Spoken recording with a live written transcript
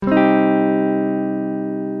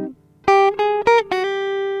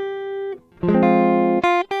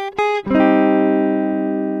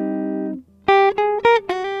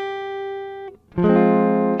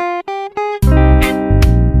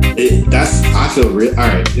I feel all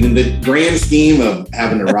right. In the grand scheme of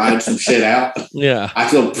having to ride some shit out, yeah, I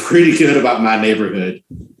feel pretty good about my neighborhood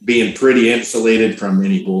being pretty insulated from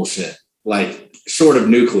any bullshit, like short of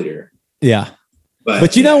nuclear. Yeah.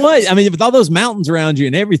 But you know what? I mean, with all those mountains around you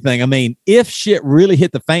and everything, I mean, if shit really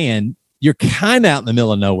hit the fan, you're kind of out in the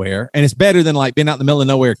middle of nowhere, and it's better than like being out in the middle of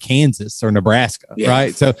nowhere, Kansas or Nebraska,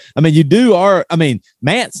 right? So, I mean,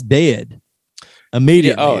 Matt's dead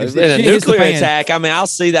immediately. Oh, if a nuclear attack. I mean, I'll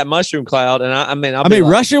see that mushroom cloud, and I mean,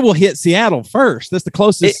 Russia will hit Seattle first. That's the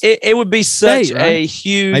closest. It would be such state, right? a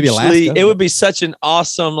hugely. It would be such an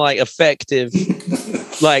awesome, like, effective,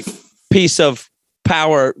 like, piece of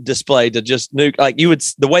power display to just nuke. Like, you would,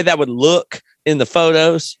 the way that would look in the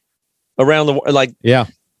photos around the like. Yeah.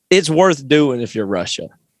 It's worth doing if you're Russia,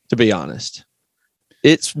 to be honest.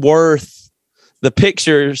 It's worth the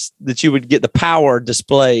pictures that you would get, the power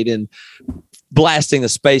displayed and blasting the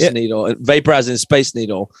space needle and vaporizing the space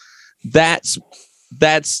needle. That's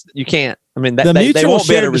you can't. I mean, they won't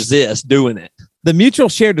be able to resist doing it. The mutual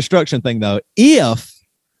shared destruction thing, though, if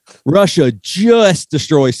Russia just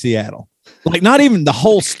destroys Seattle, like not even the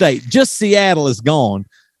whole state, just Seattle is gone,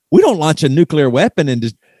 we don't launch a nuclear weapon and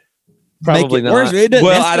just probably not. Worse.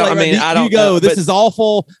 Well, I don't know. This is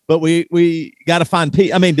awful, but we got to find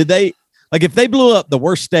peace. I mean, did they, like, if they blew up the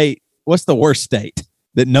worst state, what's the worst state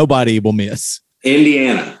that nobody will miss?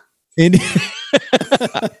 Indiana. I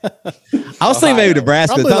was thinking maybe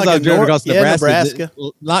Nebraska. Probably Sometimes I was driving across Nebraska.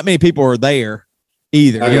 Not many people were there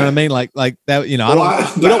either. You know what I mean? Like that. You know,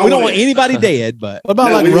 we don't want anybody dead. But what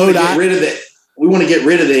about Rhode Island? We want to get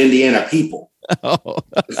rid of the Indiana people. Oh. What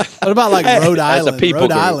about Rhode Island?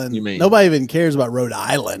 Rhode Island. You mean? Nobody even cares about Rhode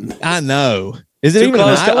Island. I know. Is it too even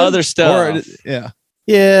close to other stuff?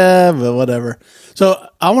 Yeah, but whatever. So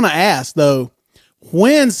I want to ask though,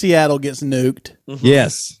 when Seattle gets nuked?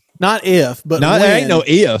 Yes. Not if, but when. There ain't no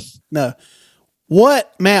if. No.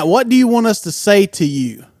 Matt? What do you want us to say to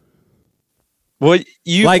you? Well, how do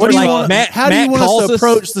you want us to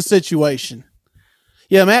approach the situation?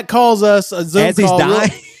 Yeah, Matt calls us a Zoom call.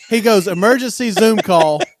 Dying. He goes, emergency Zoom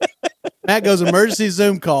call. Matt goes, emergency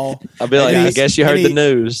Zoom call. I'll be like, I guess you heard the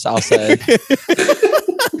news, I'll say.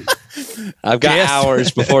 I've got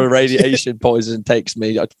hours before the radiation poison takes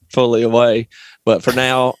me fully away. But for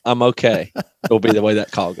now, I'm okay. It'll be the way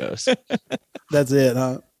that call goes. That's it,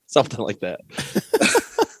 huh? Something like that.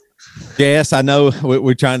 Yes, I know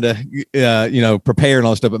we're trying to, prepare and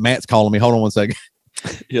all this stuff, but Matt's calling me. Hold on one second.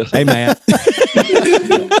 Yes. Hey, Matt.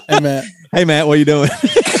 Hey, Matt. Hey, Matt, what are you doing?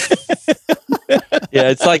 Yeah,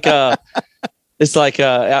 it's like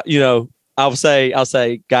I'll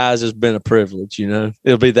say, guys, it's been a privilege.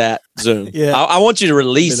 It'll be that Zoom. Yeah, I want you to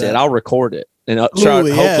release it. I'll record it and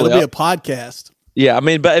hopefully it'll be a podcast. Yeah, I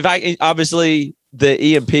mean, but if obviously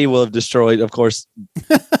the EMP will have destroyed, of course,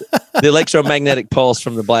 the electromagnetic pulse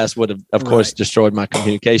from the blast would have, of course, destroyed my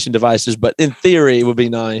communication devices. But in theory, it would be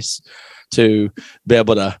nice to be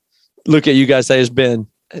able to look at you guys. Say it's been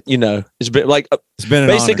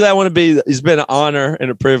basically I want to be. It's been an honor and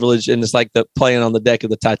a privilege, and it's like the playing on the deck of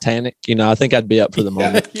the Titanic. I think I'd be up for the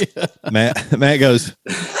moment. Yeah. Matt goes.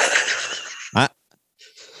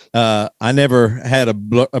 I never had a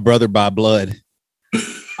brother by blood.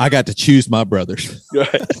 I got to choose my brothers.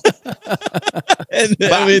 Right. And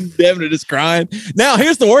Devin is crying. Now,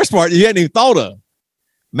 here's the worst part you hadn't even thought of.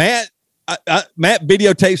 Matt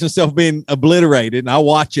videotapes himself being obliterated, and I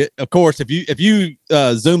watch it. Of course, if you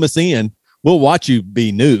zoom us in, we'll watch you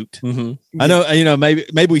be nuked. Mm-hmm. I know, maybe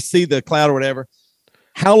we see the cloud or whatever.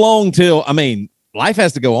 How long till? I mean, life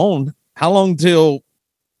has to go on. How long till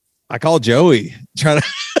I call Joey? Trying to.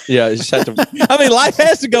 Yeah, you just have to. I mean, life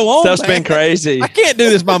has to go on. Stuff's been crazy. I can't do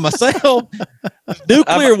this by myself.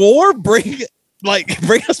 Nuclear war, bring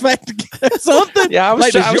us back together. Something. Yeah, I was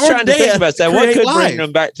trying to think about that. What could bring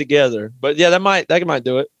them back together? But yeah, that might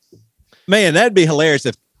do it. Man, that'd be hilarious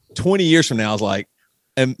if 20 years from now, I was like,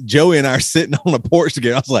 and Joey and I are sitting on a porch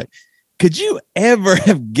together. I was like, could you ever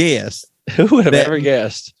have guessed? Who would have ever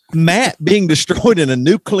guessed? Matt being destroyed in a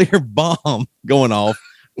nuclear bomb going off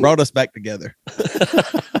brought us back together.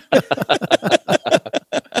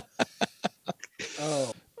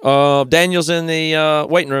 Daniel's in the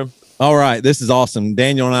waiting room. All right, this is awesome.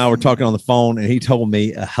 Daniel and I were talking on the phone, and he told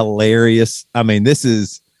me a hilarious. I mean, this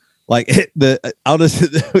is like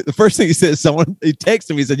the first thing he said. He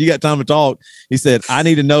texted me. He said, "You got time to talk?" He said, "I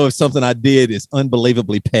need to know if something I did is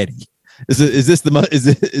unbelievably petty." is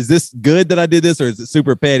this good that I did this, or is it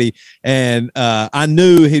super petty? And I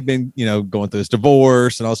knew he'd been, going through his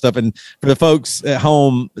divorce and all stuff. And for the folks at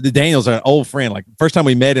home, the Daniel's are an old friend. Like first time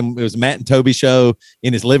we met him, it was Matt and Toby show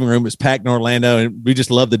in his living room. It was packed in Orlando, and we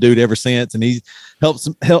just loved the dude ever since. And he's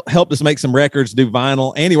helped us make some records, do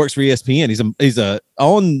vinyl, and he works for ESPN. He's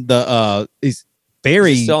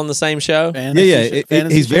very still on the same show.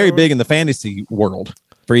 He's very big in the fantasy world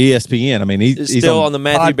for ESPN. I mean, he's still on the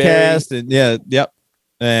Matthew podcast Berry.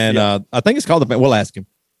 And I think it's called we'll ask him.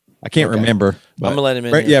 I can't remember. I'm gonna let him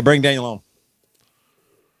in. Bring Daniel on.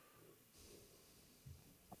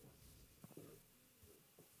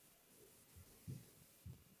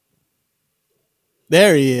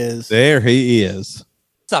 There he is.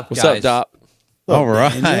 What's up, Dop? All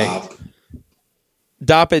right.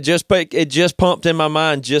 Dop, it just pumped in my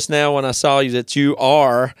mind just now when I saw you that you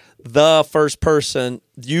are the first person.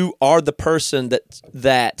 You are the person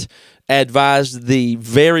that advised the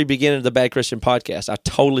very beginning of the Bad Christian podcast. I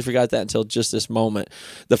totally forgot that until just this moment.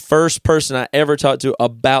 The first person I ever talked to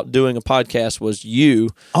about doing a podcast was you,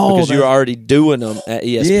 because you were already doing them at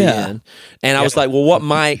ESPN. Yeah. And I was like, well, what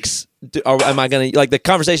mics am I going to, like the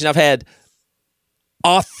conversation I've had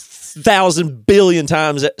 1,000 billion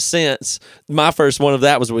times since my first one of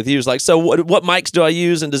that was with you. It's like, so what mics do I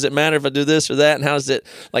use, and does it matter if I do this or that, and how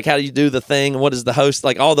do you do the thing, and what is the host,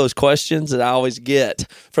 like all those questions that I always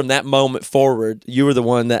get from that moment forward. You were the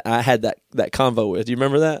one that I had that convo with. Do you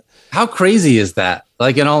remember that? How crazy is that?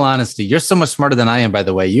 Like, in all honesty, you're so much smarter than I am, by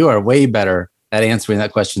the way. You are way better at answering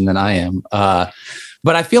that question than I am.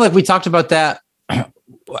 But I feel like we talked about that.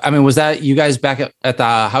 I mean, was that you guys back at the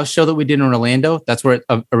house show that we did in Orlando? That's where it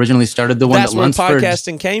originally started. That's where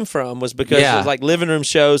podcasting came from, was because it was like living room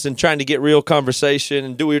shows and trying to get real conversation,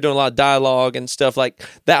 and we were doing a lot of dialogue and stuff. Like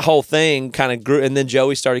that whole thing kind of grew, and then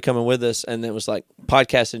Joey started coming with us, and it was like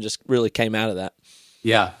podcasting just really came out of that.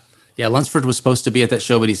 Yeah. Lunsford was supposed to be at that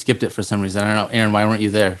show, but he skipped it for some reason. I don't know, Aaron. Why weren't you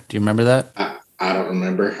there? Do you remember that? I don't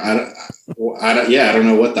remember. I don't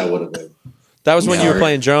know what that would have been. That was when you were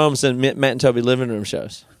playing drums in Matt and Toby living room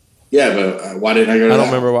shows. Yeah, but why didn't I go to that? I don't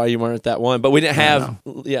remember why you weren't at that one, but we didn't have.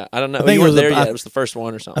 I don't know. I think you weren't there yet. It was the first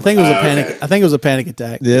one or something. I think it was a panic. Okay. I think it was a panic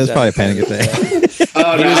attack. Yeah, it was probably a panic attack.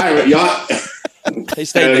 He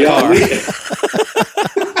stayed in the car.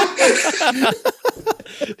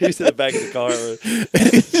 He's in the back of the car,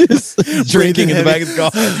 just drinking in the back of the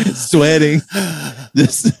car, sweating.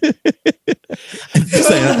 Just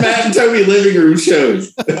Matt and Toby living room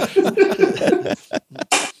shows.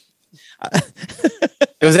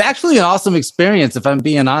 It was actually an awesome experience, if I'm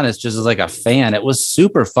being honest, just as like a fan. It was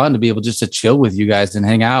super fun to be able just to chill with you guys and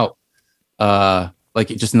hang out. Like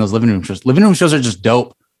just in those living room shows. Living room shows are just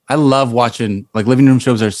dope. I love watching, like, living room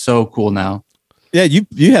shows are so cool now. Yeah,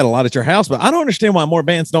 you had a lot at your house, but I don't understand why more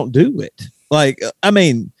bands don't do it. Like, I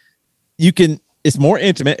mean, it's more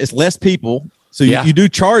intimate, it's less people. So you do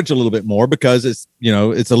charge a little bit more because it's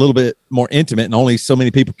a little bit more intimate and only so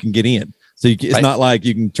many people can get in. So it's not like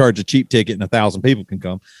you can charge a cheap ticket and 1,000 people can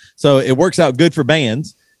come. So it works out good for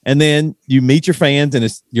bands. And then you meet your fans, and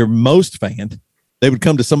it's your most fan. They would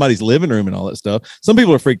come to somebody's living room and all that stuff. Some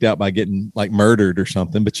people are freaked out by getting like murdered or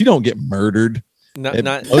something, but you don't get murdered. Not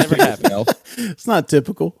never happened. It's not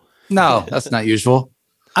typical. No, that's not usual.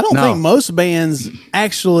 I don't think most bands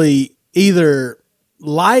actually either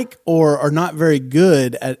like or are not very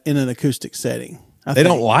good in an acoustic setting. They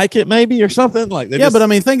don't like it, maybe, or something like. But I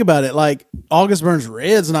mean, think about it. Like August Burns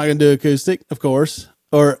Red's not going to do acoustic, of course,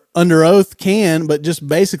 or Under Oath can, but just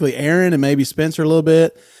basically Aaron and maybe Spencer a little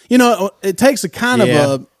bit. It takes a kind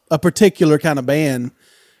of a particular kind of band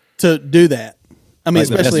to do that. I mean,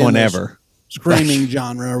 like especially in the screaming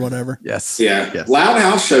genre or whatever. Yes. Yeah. Yes. Loud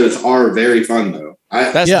house shows are very fun though.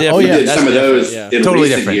 That's different. We did some of those in totally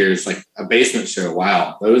recent different years, like a basement show.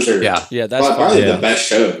 Wow, those are that's probably the best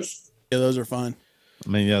shows. Yeah, those are fun. I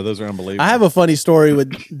mean, those are unbelievable. I have a funny story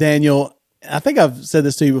with Daniel. I think I've said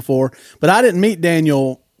this to you before, but I didn't meet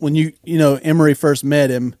Daniel when Emery first met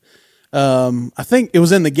him. I think it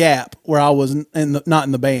was in the Gap where I was not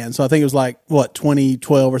in the band. So I think it was like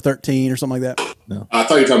 2012 or 13 or something like that. No, I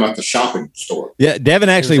thought you were talking about the shopping store. Yeah, Devin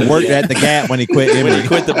actually worked at the Gap when he quit. When he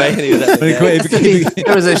quit the band, he was at the Gap.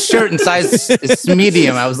 There was a shirt in size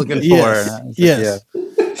medium I was looking for. Yes.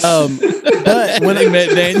 But when I met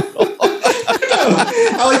Daniel.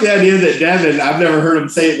 I like the idea that Devin, I've never heard him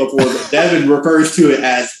say it before, but Devin refers to it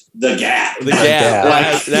as the Gap. The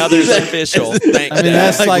Gap. Now there's official. Thanks, I mean,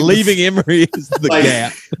 that's like leaving Emery is the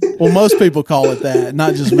Gap. Well, most people call it that,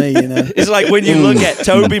 not just me. It's like when you look at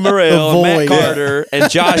Toby Morrell, Matt Carter, and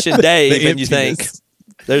Josh and Dave, and you think,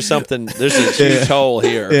 There's a huge hole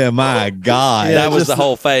here. Yeah, my God. Yeah, that was just the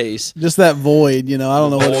whole face. Just that void, I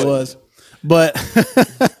don't know what it was. But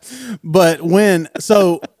but I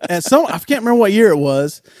can't remember what year it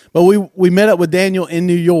was, but we met up with Daniel in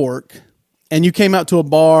New York, and you came out to a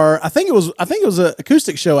bar. I think it was an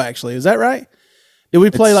acoustic show, actually. Is that right? Did we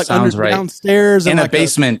play downstairs in a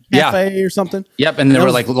basement cafe or something? Yep, and there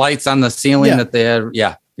were like lights on the ceiling that they had.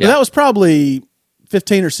 Yeah. But that was probably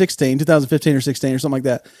 2015 or 16 or something like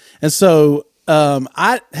that. And so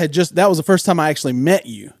that was the first time I actually met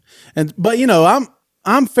you. But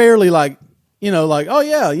I'm fairly like, oh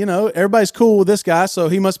yeah, everybody's cool with this guy, so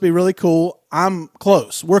he must be really cool. I'm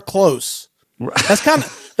close. We're close. That's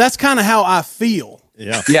kind of how I feel.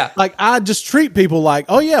 Yeah. Yeah. Like I just treat people like,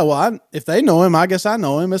 oh yeah, well, if they know him, I guess I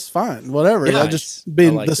know him. It's fine. Whatever. Yeah, I'll just be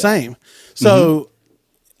the same. So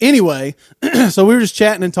anyway, so we were just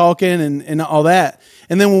chatting and talking and all that.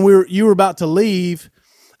 And then when you were about to leave,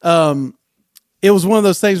 it was one of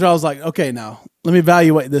those things where I was like, okay, now let me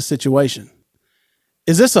evaluate this situation.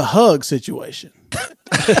 Is this a hug situation?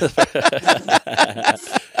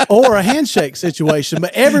 Or a handshake situation?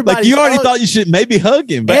 But everybody, you already thought you should maybe hug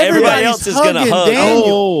him, but everybody else is going to hug.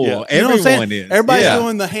 Oh, yeah. Everyone is. Everybody's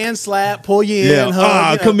doing the hand slap, pull you in,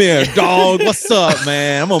 hug. Come here, dog. What's up,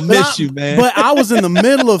 man? I'm gonna miss you, man. But I was in the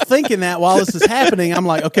middle of thinking that while this is happening. I'm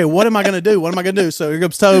like, okay, what am I going to do? So here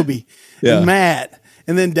comes Toby and Matt.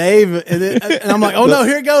 And then Dave, and I'm like, oh no,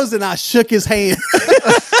 here it goes. And I shook his hand.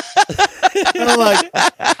 And I'm like,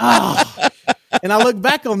 oh. And I look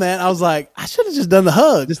back on that, I was like, I should have just done the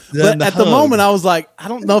hug. The moment, I was like, I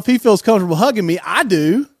don't know if he feels comfortable hugging me. I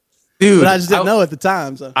do. Dude, but I just didn't know at the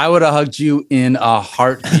time. So I would have hugged you in a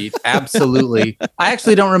heartbeat. Absolutely. I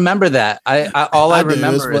actually don't remember that. I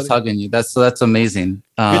remember is hugging you. That's amazing.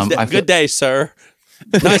 Good day, sir.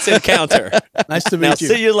 Nice encounter. Nice to meet you.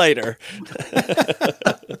 See you later.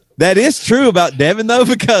 That is true about Devin, though,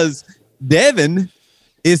 because Devin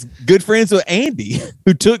is good friends with Andy,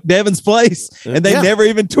 who took Devin's place, and they never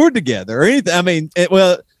even toured together or anything. I mean,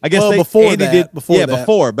 I guess before that.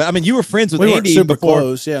 Before. But I mean, you were friends with Andy super before,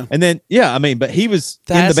 close, yeah. And then, but he was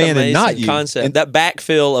in the band and not you. Concept. And that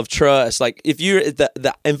backfill of trust, like if you're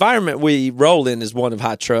the environment we roll in is one of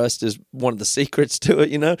high trust, is one of the secrets to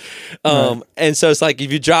it, right. And so it's like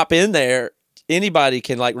if you drop in there, anybody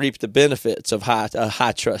can like reap the benefits of a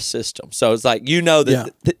high trust system. So it's like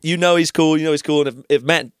that he's cool, he's cool. And if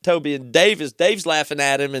Matt and Toby and Dave's laughing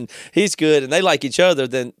at him and he's good and they like each other,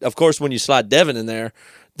 then of course when you slide Devin in there,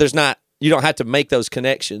 you don't have to make those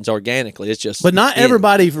connections organically. It's just but not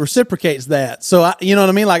everybody reciprocates that. So you know what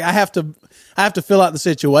I mean? Like I have to fill out the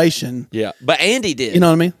situation. Yeah. But Andy did. You know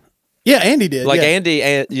what I mean? Yeah, Andy did. Like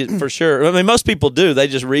Andy, for sure. I mean, most people do. They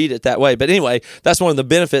just read it that way. But anyway, that's one of the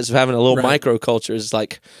benefits of having a little microculture is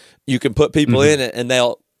like you can put people in it and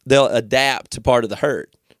they'll adapt to part of the herd.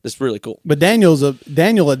 It's really cool. But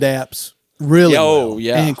Daniel adapts really well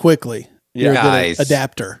and quickly. Yeah, You're a good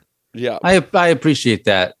adapter. Yeah, I appreciate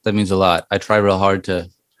that. That means a lot. I try real hard to.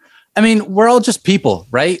 I mean, we're all just people,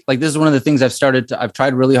 right? Like this is one of the things I've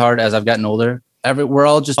tried really hard as I've gotten older. We're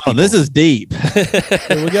all just people. This is deep.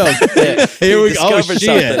 Here we go. Here we go.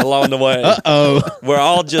 Something along the way. We're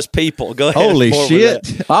all just people. Go ahead. Holy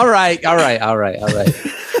shit. All right.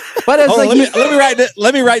 But it's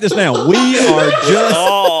let me write this down. We are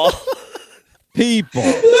just people.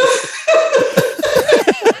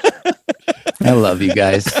 I love you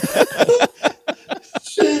guys.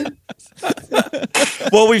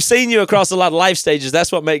 Well, we've seen you across a lot of life stages.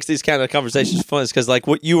 That's what makes these kind of conversations fun. Is because like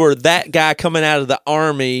you were that guy coming out of the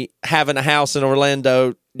Army, having a house in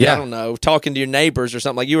Orlando. I don't know, talking to your neighbors or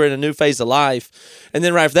something. Like you were in a new phase of life, and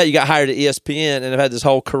then right after that, you got hired at ESPN and have had this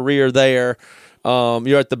whole career there.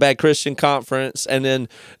 You're at the Bad Christian Conference, and then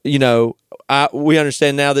we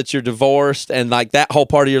understand now that you're divorced, and like that whole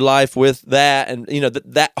part of your life with that, and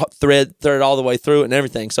that thread all the way through it and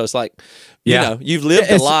everything. So it's like. You've lived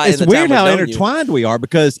a lot. It's weird how intertwined we are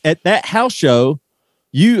because at that house show,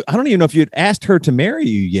 I don't even know if you had asked her to marry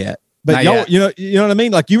you yet, but you know what I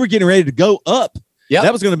mean? Like you were getting ready to go up. Yeah,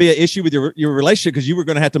 that was going to be an issue with your relationship because you were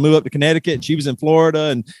going to have to move up to Connecticut and she was in Florida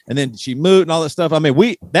and then she moved and all that stuff. I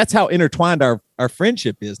mean, that's how intertwined our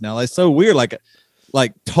friendship is now. It's so weird.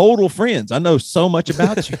 Like total friends. I know so much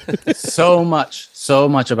about you. so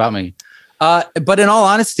much about me. But in all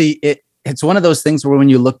honesty, it's one of those things where when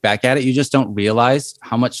you look back at it, you just don't realize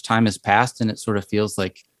how much time has passed. And it sort of feels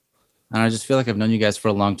like, I just feel like I've known you guys for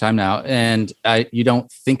a long time now. And you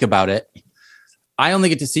don't think about it. I only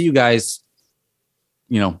get to see you guys,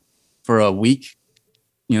 for a week,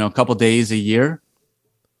 a couple days a year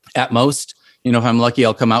at most. If I'm lucky,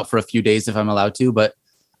 I'll come out for a few days if I'm allowed to. But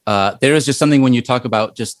there is just something when you talk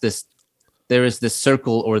about just this, there is this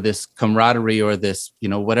circle or this camaraderie or this,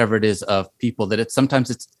 whatever it is of people that it's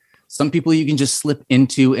some people you can just slip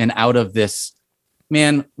into and out of this,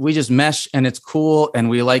 man, we just mesh and it's cool and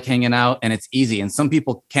we like hanging out and it's easy. And some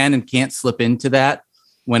people can and can't slip into that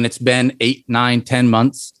when it's been 8, 9, 10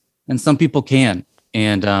 months. And some people can.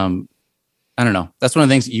 And I don't know. That's one of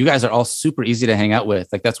the things. You guys are all super easy to hang out with.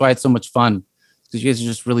 Like, that's why it's so much fun, because you guys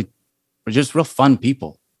are just real fun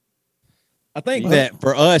people. I think that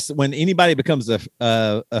for us, when anybody becomes a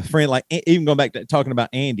friend, like even going back to talking about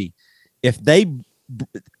Andy, if they,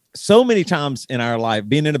 so many times in our life,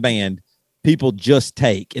 being in a band, people just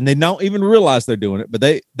take, and they don't even realize they're doing it, but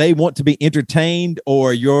they want to be entertained,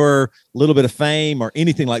 or your little bit of fame or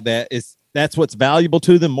anything like that. That's what's valuable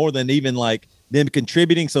to them more than even like them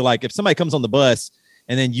contributing. So like if somebody comes on the bus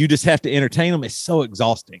and then you just have to entertain them, it's so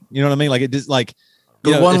exhausting. You know what I mean? Like it just like,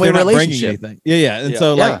 one-way relationship. Yeah. And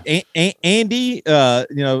so like Andy,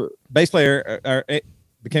 bass player,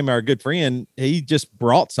 became our good friend. He just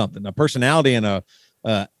brought something, a personality and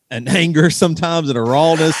an anger sometimes, and a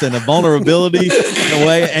rawness and a vulnerability in a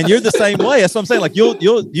way. And you're the same way. That's what I'm saying. Like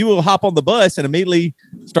you will hop on the bus and immediately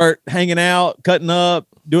start hanging out, cutting up,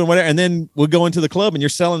 doing whatever. And then we'll go into the club and you're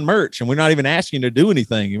selling merch and we're not even asking you to do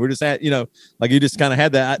anything. We're just at, like you just kind of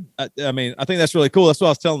had that. I mean, I think that's really cool. That's what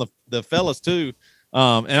I was telling the fellas too.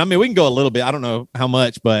 And I mean, we can go a little bit, I don't know how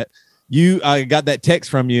much, but I got that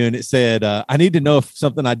text from you and it said, I need to know if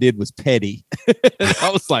something I did was petty. And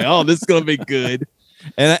I was like, oh, this is going to be good.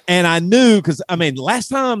 And I knew, because I mean, I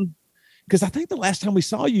think the last time we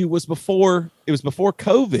saw you was before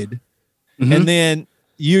COVID. Mm-hmm. And then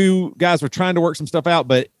you guys were trying to work some stuff out,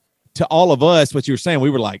 but to all of us, what you were saying,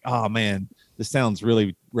 we were like, oh man, this sounds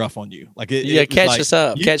really rough on you. Like catch us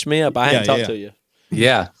up, catch me up. I hadn't talked to you.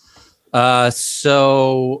 Yeah.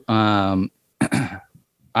 So I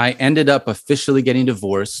ended up officially getting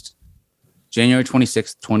divorced January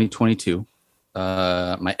 26th, 2022.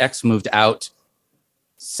 My ex moved out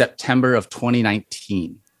September of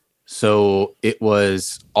 2019. So it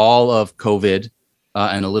was all of COVID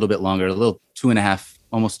and a little bit longer,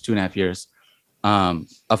 almost 2.5 years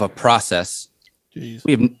of a process. Jeez.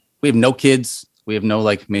 We have no kids. We have no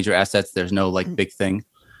like major assets. There's no like big thing.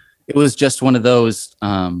 It was just one of those.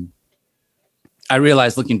 I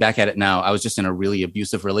realized looking back at it now, I was just in a really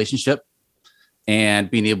abusive relationship,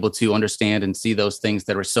 and being able to understand and see those things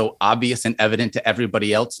that are so obvious and evident to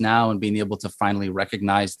everybody else now, and being able to finally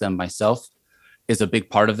recognize them myself is a big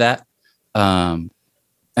part of that. And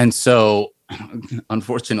so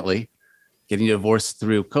unfortunately, getting divorced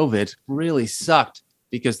through COVID really sucked,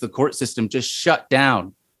 because the court system just shut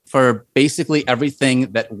down for basically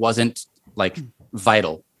everything that wasn't like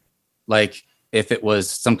vital. Like if it was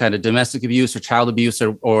some kind of domestic abuse or child abuse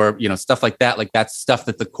or stuff like that, like that's stuff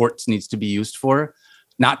that the courts needs to be used for,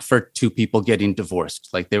 not for two people getting divorced.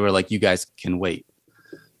 Like they were like, you guys can wait.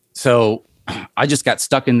 So I just got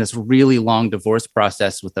stuck in this really long divorce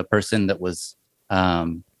process with a person that was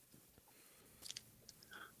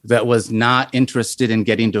not interested in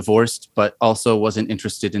getting divorced, but also wasn't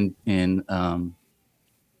interested in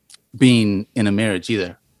being in a marriage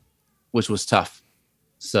either, which was tough.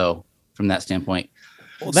 So from that standpoint.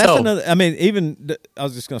 Well, that's another, I mean, I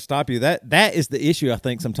was just going to stop you. That is the issue, I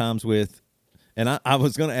think, sometimes with, and I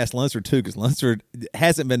was going to ask Lunsford too, because Lunsford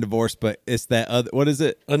hasn't been divorced, but it's that other, what is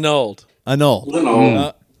it? Annulled. He's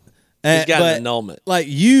got an annulment. Like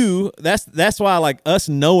you, that's why, like us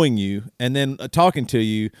knowing you and then talking to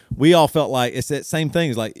you, we all felt like it's that same thing.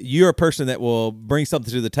 It's like you're a person that will bring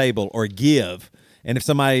something to the table or give. And if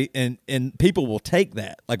somebody and people will take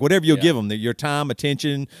that, like whatever you'll give them, your time,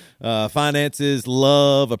 attention, finances,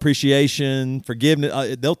 love, appreciation,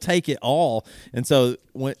 forgiveness, they'll take it all. And so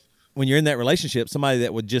when you're in that relationship, somebody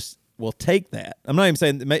that will take that. I'm not even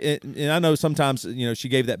saying, and I know sometimes she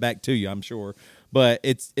gave that back to you, I'm sure, but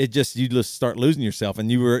you just start losing yourself,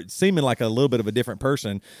 and you were seeming like a little bit of a different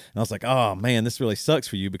person. And I was like, oh man, this really sucks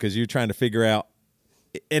for you, because you're trying to figure out.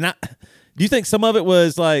 And do you think some of it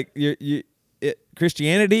was like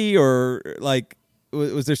Christianity, or like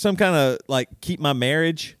was there some kind of like keep my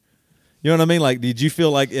marriage? You know what I mean? Like, did you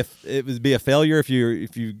feel like if it would be a failure if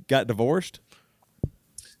you got divorced?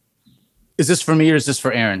 Is this for me or is this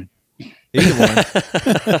for Aaron? Either one.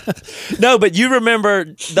 No, but you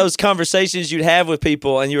remember those conversations you'd have with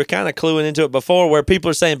people, and you were kind of cluing into it before, where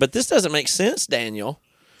people are saying, "But this doesn't make sense, Daniel."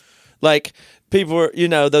 Like people were,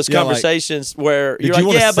 those conversations where you're like,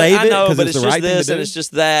 "Yeah, but I know, but it's just this and it's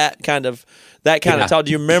just that kind of talk."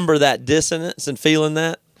 Do you remember that dissonance and feeling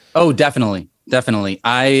that? Oh, definitely.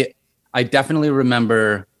 I definitely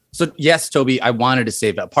remember So yes, Toby, I wanted to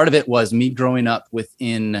save it. Part of it was me growing up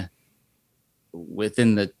within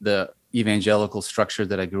the evangelical structure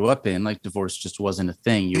that I grew up in. Like, divorce just wasn't a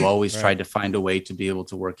thing. You always tried to find a way to be able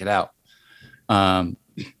to work it out.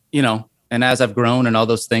 And as I've grown and all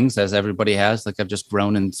those things, as everybody has, like, I've just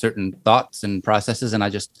grown in certain thoughts and processes. And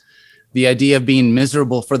the idea of being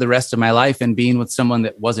miserable for the rest of my life and being with someone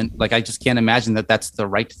that wasn't, like, I just can't imagine that that's the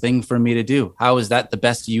right thing for me to do. How is that the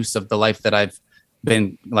best use of the life that I've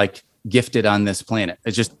been, like, gifted on this planet?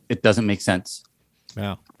 It doesn't make sense.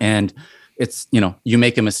 Yeah. And it's, you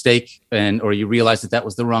make a mistake or you realize that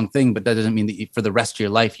was the wrong thing, but that doesn't mean that for the rest of your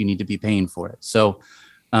life, you need to be paying for it. So,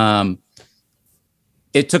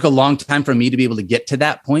 it took a long time for me to be able to get to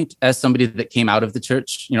that point as somebody that came out of the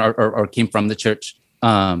church, or came from the church,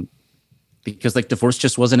 because, like, divorce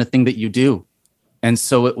just wasn't a thing that you do. And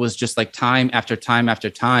so it was just like time after time after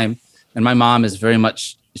time. And my mom is very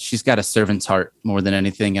much, she's got a servant's heart more than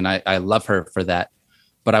anything. And I love her for that.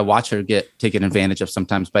 But I watch her get taken advantage of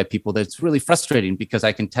sometimes by people. That's really frustrating, because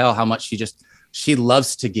I can tell how much she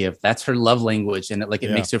loves to give. That's her love language. And it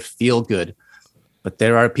makes her feel good. But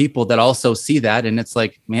there are people that also see that, and it's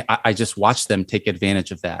like, man, I just watch them take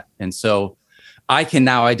advantage of that. And so I can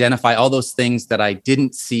now identify all those things that I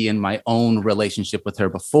didn't see in my own relationship with her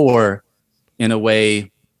before, in a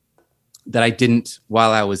way that I didn't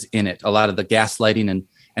while I was in it. A lot of the gaslighting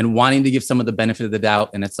and wanting to give some of the benefit of the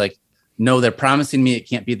doubt. And it's like, no, they're promising me it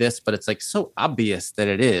can't be this, but it's like so obvious that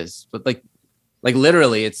it is. But like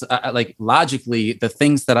literally, it's like logically, the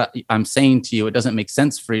things that I'm saying to you, it doesn't make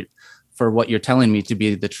sense for what you're telling me to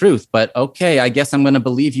be the truth. But okay, I guess I'm going to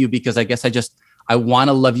believe you, because I guess I want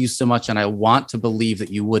to love you so much, and I want to believe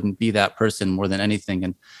that you wouldn't be that person more than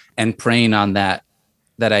anything. And praying on that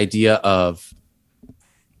idea of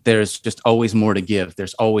there's just always more to give.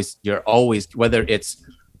 You're always, whether it's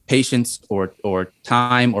patience or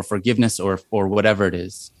time or forgiveness or whatever it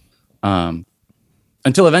is,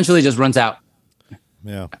 until eventually it just runs out.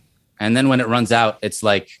 Yeah. And then when it runs out, it's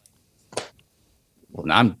like, well,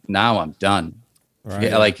 I'm done. Right.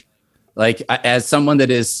 Yeah, like as someone that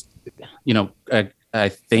is, I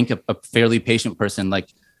think a fairly patient person, like,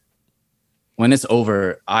 when it's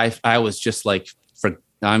over, I was just like,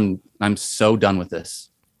 I'm so done with this,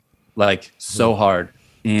 like, so hard.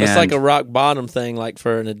 And it's like a rock bottom thing, like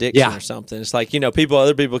for an addiction or something. It's like,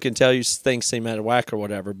 other people can tell you things seem out of whack or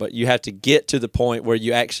whatever, but you have to get to the point where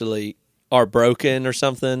you actually are broken or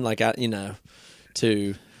something, like,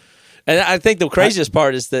 and I think the craziest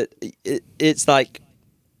part is that it's like,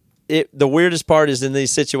 the weirdest part is in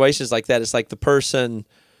these situations like that, it's like the person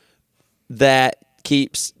that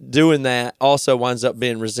keeps doing that also winds up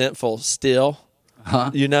being resentful still.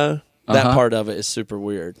 That part of it is super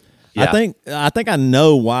weird. Yeah. I think I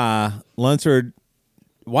know why, Lunsford.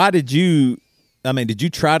 Why did you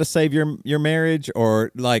try to save your marriage?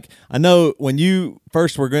 Or, like, I know when you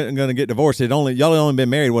first were going to get divorced, y'all had only been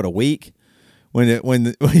married, what, a week? When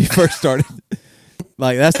you first started,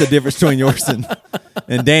 like, that's the difference between yours and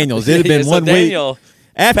Daniel's. It had been 1 week.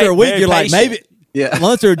 After a week, you're like, maybe,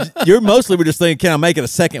 Lunsford, you're mostly were just thinking, can I make it a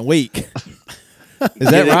second week?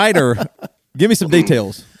 Is that right? Or give me some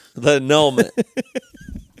details. The annulment.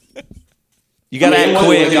 You got to act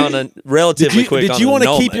quick on a relatively quick. Did you want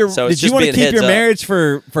to keep your marriage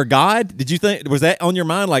for God? Did you think, was that on your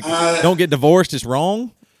mind? Like, don't get divorced, it's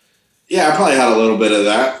wrong. Yeah, I probably had a little bit of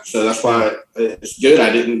that, so that's why it's good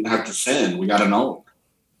I didn't have to sin. We got annulled.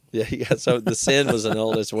 Yeah, so the sin was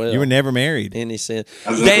annulled as well. You were never married. Any sin.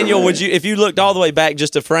 Daniel, would you, if you looked all the way back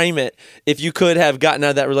just to frame it, if you could have gotten out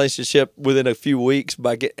of that relationship within a few weeks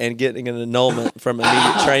getting an annulment from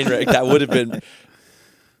immediate train wreck, that would have been,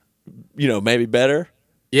 maybe better?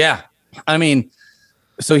 Yeah. I mean,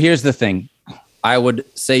 so here's the thing. I would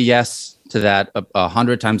say yes to that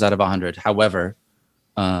 100 times out of 100. However,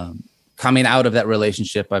 coming out of that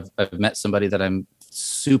relationship, I've met somebody that I'm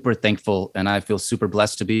super thankful and I feel super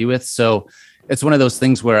blessed to be with. So it's one of those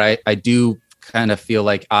things where I do kind of feel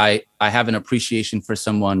like I have an appreciation for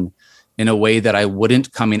someone in a way that I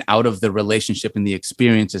wouldn't coming out of the relationship and the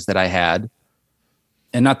experiences that I had.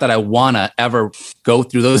 And not that I want to ever go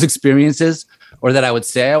through those experiences or that I would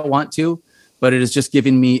say I want to, but it is just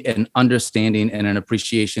giving me an understanding and an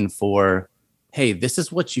appreciation for, hey, this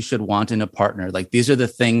is what you should want in a partner. Like, these are the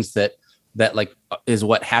things that like is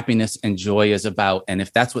what happiness and joy is about. And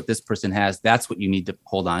if that's what this person has, that's what you need to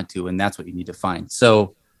hold on to. And that's what you need to find.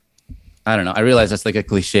 So I don't know. I realize that's like a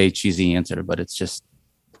cliche, cheesy answer, but it's just.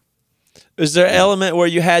 Is there an element where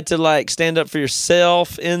you had to, like, stand up for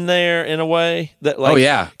yourself in there in a way that, like, oh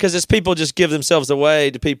yeah, because it's people just give themselves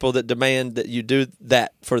away to people that demand that you do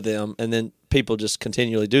that for them. And then people just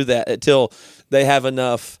continually do that until they have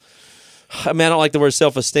enough. I mean, I don't like the word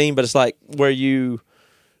self-esteem, but it's like where you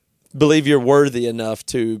believe you're worthy enough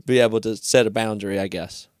to be able to set a boundary, I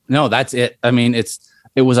guess. No, that's it. I mean,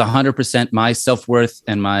 it was 100% my self-worth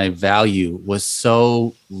and my value was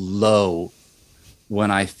so low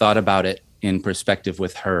when I thought about it in perspective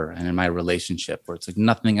with her and in my relationship, where it's like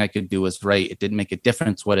nothing I could do was right. It didn't make a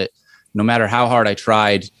difference no matter how hard I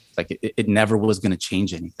tried, like it never was going to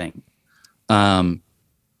change anything. And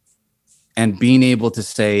being able to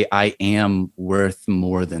say, I am worth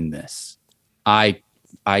more than this. I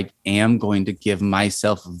am going to give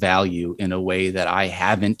myself value in a way that I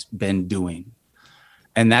haven't been doing.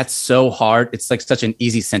 And that's so hard. It's like such an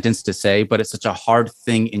easy sentence to say, but it's such a hard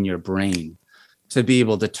thing in your brain to be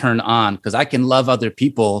able to turn on, because I can love other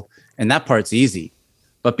people and that part's easy.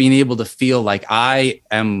 But being able to feel like I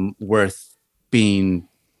am worth being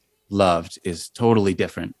loved is totally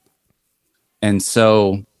different. And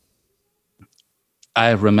so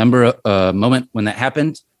I remember a moment when that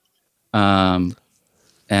happened. And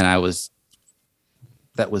that was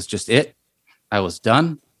just it. I was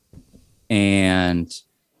done. And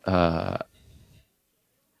that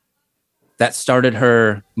started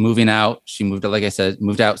her moving out. She moved, like I said,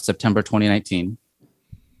 moved out September 2019.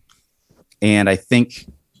 And I think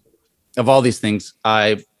of all these things,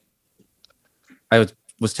 I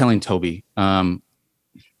was telling Toby,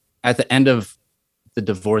 at the end of the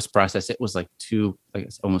divorce process, it was like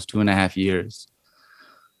almost 2.5 years.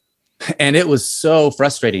 And it was so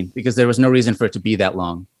frustrating because there was no reason for it to be that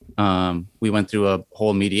long. We went through a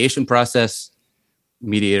whole mediation process.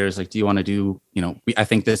 Mediators like, do you want to do, I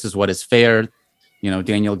think this is what is fair.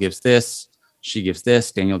 Daniel gives this, she gives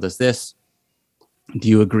this, Daniel does this. Do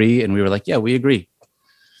you agree? And we were like, yeah, we agree.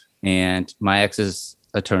 And my ex's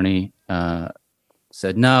attorney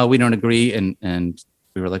said, no, we don't agree. And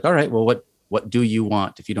we were like, all right, well, what do you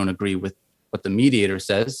want if you don't agree with what the mediator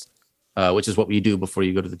says, which is what we do before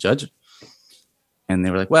you go to the judge? And they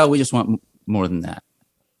were like, well, we just want more than that.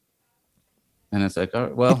 And it's like, all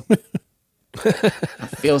right, well, it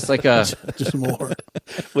feels like just more.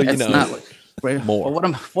 Well, it's not like more.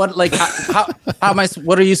 Well,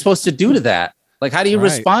 what are you supposed to do to that? Like, how do you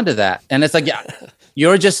respond to that? And it's like, yeah,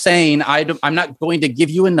 you're just saying, I'm not going to give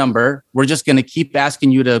you a number. We're just going to keep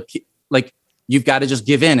asking you to, you've got to just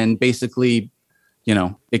give in. And basically,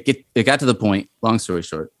 it got to the point, long story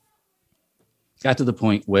short, got to the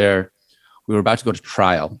point where we were about to go to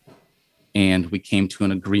trial, and we came to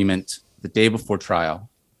an agreement the day before trial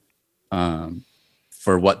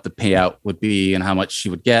for what the payout would be and how much she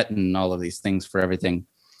would get and all of these things for everything.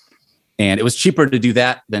 And it was cheaper to do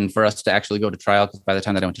that than for us to actually go to trial, because by the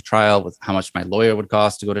time that I went to trial, with how much my lawyer would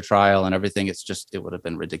cost to go to trial and everything, it would have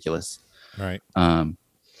been ridiculous. Right.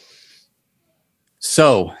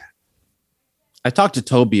 So I talked to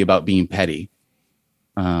Toby about being petty.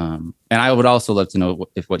 And I would also love to know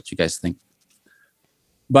what you guys think.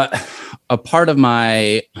 But a part of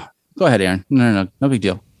my... Go ahead, Aaron. No big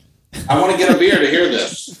deal. I want to get a beer to hear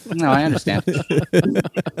this. No, I understand. We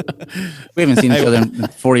haven't seen each other in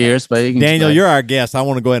 4 years, but Daniel, you're our guest. I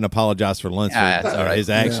want to go ahead and apologize for Lunsford, all right. his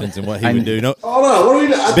actions and what he would do. No, hold on. What are we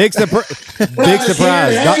doing? big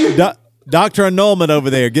surprise. Dr. Annulment over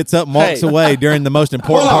there gets up and walks away during the most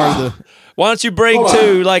important part of the... Why don't you bring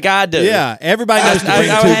two like I do? Yeah, everybody knows to bring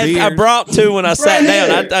two beers. I brought two when I sat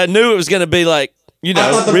down. I knew it was going to be like,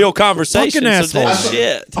 real conversation. So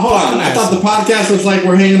shit. Hold on. I thought the podcast was like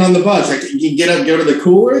we're hanging on the bus. Like you get up, go to the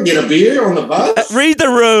cooler, get a beer on the bus. Read the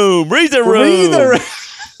room.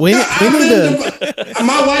 We need to.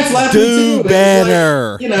 My wife's laughing do too.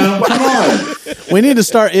 better. Like, come on. We need to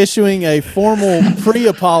start issuing a formal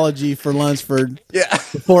pre-apology for Lunsford.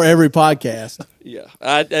 Before every podcast. Yeah,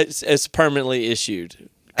 it's permanently issued.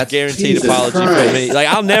 That's guaranteed Jesus apology Christ. for me. Like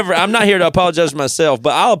I'm not here to apologize for myself,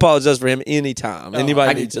 but I'll apologize for him anytime.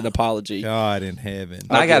 Anybody needs an apology. God in heaven.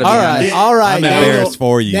 I got to be All right. I'm embarrassed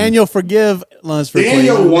for you. Daniel, forgive Lunsford.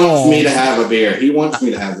 Daniel wants me to have a beer. He wants me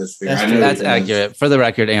to have this beer. That's accurate. For the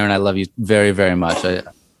record, Aaron, I love you very, very much. I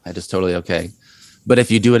just totally okay. But if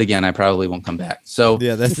you do it again, I probably won't come back. So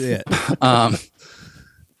Yeah, that's it.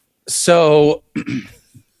 So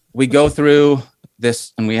we go through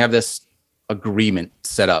this, and we have this agreement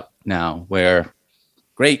set up now where,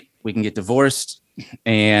 great, we can get divorced.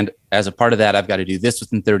 And as a part of that, I've got to do this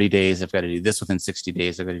within 30 days. I've got to do this within 60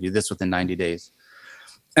 days. I've got to do this within 90 days.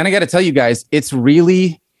 And I got to tell you guys, it's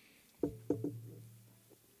really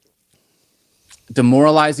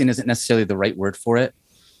demoralizing isn't necessarily the right word for it,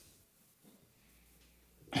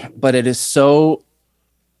 but it is so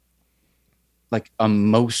like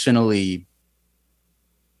emotionally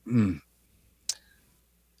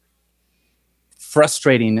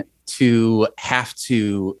frustrating to have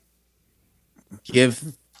to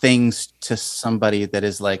give things to somebody that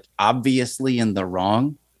is like obviously in the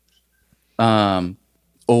wrong.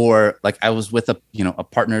 Or like I was with a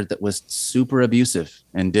partner that was super abusive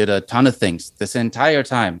and did a ton of things this entire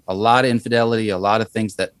time, a lot of infidelity, a lot of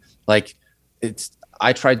things that like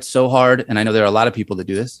I tried so hard. And I know there are a lot of people that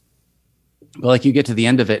do this, but like you get to the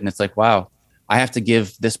end of it and it's like, wow, I have to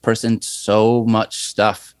give this person so much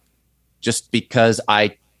stuff just because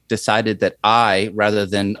I decided that I, rather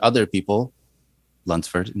than other people,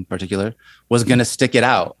 Lunsford in particular, was going to stick it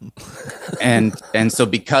out. And so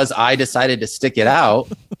because I decided to stick it out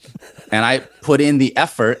and I put in the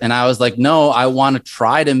effort and I was like, no, I want to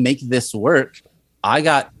try to make this work.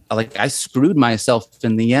 I screwed myself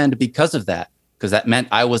in the end because of that, because that meant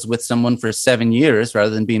I was with someone for 7 years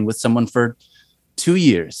rather than being with someone for 2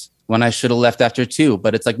 years when I should have left after 2.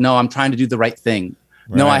 But it's like, no, I'm trying to do the right thing.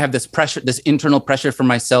 Right. No, I have this pressure, this internal pressure for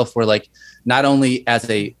myself where like, not only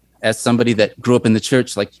as somebody that grew up in the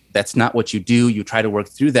church, like that's not what you do. You try to work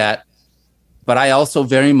through that. But I also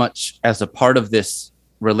very much, as a part of this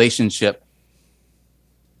relationship,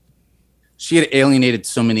 she had alienated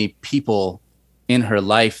so many people in her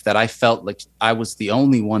life that I felt like I was the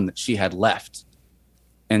only one that she had left.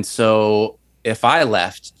 And so if I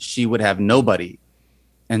left, she would have nobody.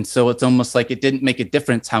 And so it's almost like it didn't make a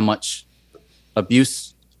difference how much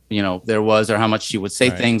abuse, there was, or how much she would say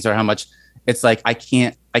things, or how much. It's like, I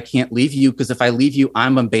can't leave you, because if I leave you,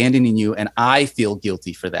 I'm abandoning you. And I feel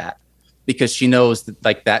guilty for that, because she knows that,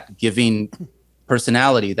 like, that giving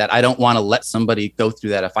personality, that I don't want to let somebody go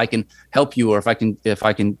through that. If I can help you, or if I can,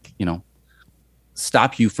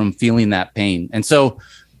 stop you from feeling that pain. And so,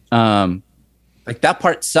 like, that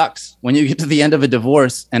part sucks when you get to the end of a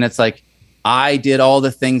divorce and it's like, I did all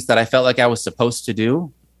the things that I felt like I was supposed to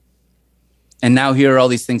do. And now here are all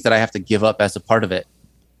these things that I have to give up as a part of it.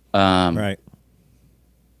 Right.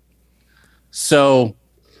 So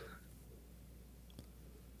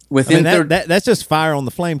within that's just fire on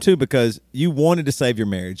the flame too, because you wanted to save your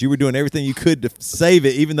marriage. You were doing everything you could to save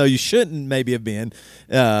it, even though you shouldn't maybe have been.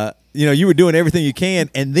 You were doing everything you can,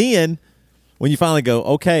 and then when you finally go,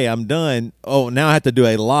 okay, I'm done. Oh, now I have to do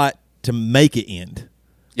a lot to make it end.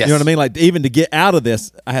 Yes. You know what I mean? Like, even to get out of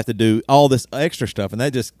this, I have to do all this extra stuff, and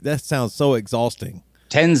that sounds so exhausting.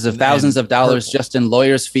 Tens of thousands of dollars just in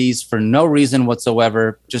lawyers' fees for no reason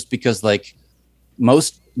whatsoever, just because, like,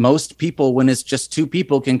 most people, when it's just two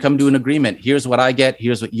people, can come to an agreement. Here's what I get.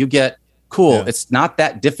 Here's what you get. Cool. Yeah. It's not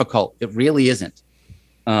that difficult. It really isn't.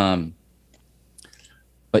 But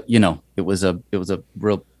it was a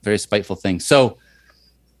real, very spiteful thing. So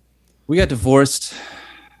we got divorced.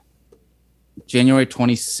 January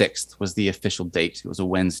 26th was the official date. It was a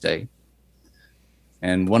Wednesday.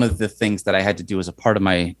 And one of the things that I had to do as a part of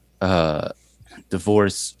my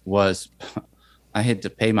divorce was I had to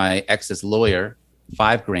pay my ex's lawyer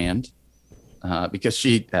 $5,000 because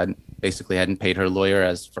she hadn't paid her lawyer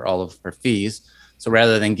as for all of her fees. So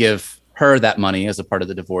rather than give her that money as a part of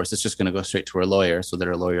the divorce, it's just going to go straight to her lawyer so that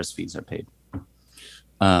her lawyer's fees are paid.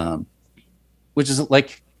 Which is,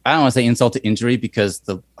 like, I don't want to say insult to injury, because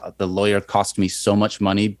the lawyer cost me so much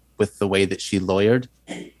money with the way that she lawyered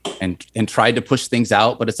and tried to push things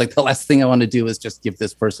out. But it's like, the last thing I want to do is just give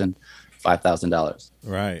this person $5,000.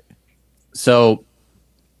 Right. So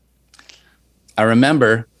I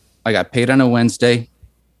remember I got paid on a Wednesday.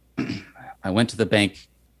 I went to the bank.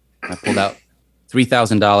 I pulled out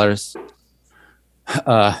 $3,000.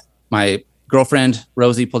 My girlfriend,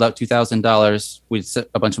 Rosie, pulled out $2,000. We set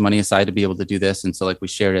a bunch of money aside to be able to do this. And so, like, we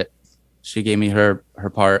shared it. She gave me her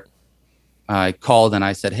part. I called and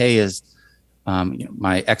I said, hey, is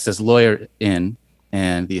my ex's lawyer in?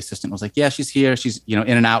 And the assistant was like, yeah, she's here. She's, in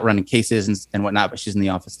and out running cases and whatnot, but she's in the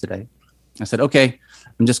office today. I said, okay,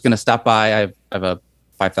 I'm just going to stop by. I have a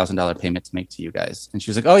 $5,000 payment to make to you guys. And she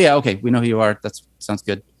was like, oh yeah, okay, we know who you are. That sounds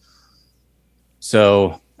good.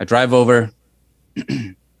 So I drive over.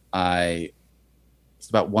 It's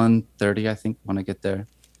about 1:30, I think, when I get there.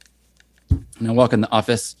 And I walk in the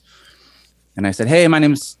office and I said, hey, my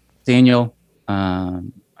name's Daniel.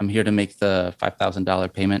 I'm here to make the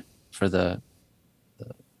 $5,000 payment for the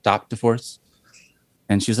doc divorce.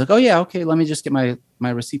 And she was like, oh yeah, okay, let me just get my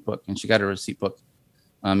receipt book. And she got her receipt book.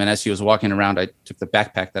 And as she was walking around, I took the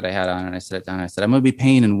backpack that I had on and I set it down. I said, I'm going to be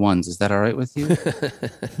paying in ones. Is that all right with you?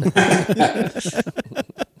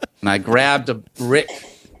 And I grabbed a brick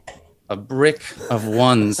of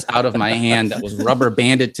ones out of my hand that was rubber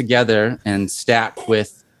banded together and stacked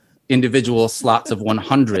with individual slots of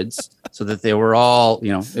 100s, so that they were all,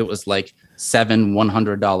 it was like 7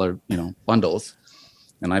 $100, bundles.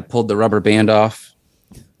 And I pulled the rubber band off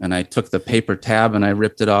And I took the paper tab and I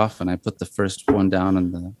ripped it off and I put the first one down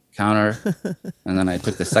on the counter. And then I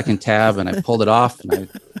took the second tab and I pulled it off and I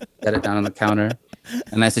set it down on the counter.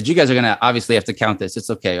 And I said, you guys are going to obviously have to count this. It's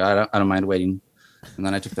okay. I don't mind waiting. And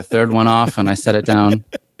then I took the third one off and I set it down.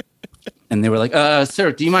 And they were like,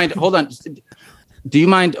 sir, do you mind? Hold on. Do you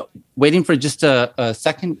mind waiting for just a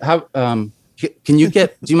second? How do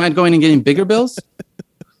you mind going and getting bigger bills?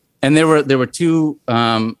 And there were two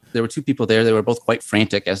people there. They were both quite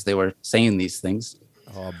frantic as they were saying these things.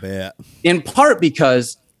 Oh, I bet. In part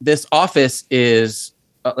because this office is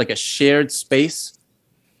like a shared space.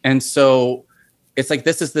 And so it's like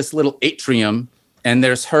this is this little atrium and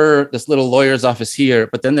there's this little lawyer's office here.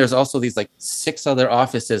 But then there's also these like 6 other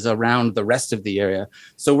offices around the rest of the area.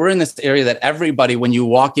 So we're in this area that everybody, when you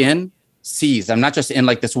walk in, sees. I'm not just in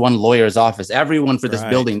like this one lawyer's office. Everyone for this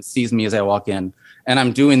building sees me as I walk in. And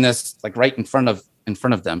I'm doing this like right in front of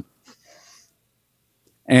them.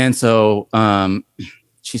 And so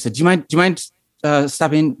she said, do you mind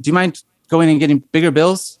stopping? Do you mind going and getting bigger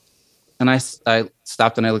bills? And I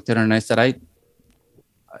stopped and I looked at her and I said, I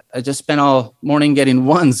just spent all morning getting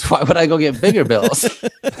ones. Why would I go get bigger bills?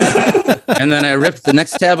 And then I ripped the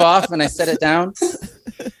next tab off and I set it down.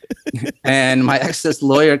 And my excess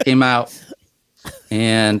lawyer came out.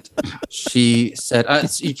 And she said,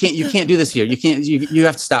 you can't do this here. You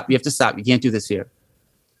have to stop. You have to stop. You can't do this here.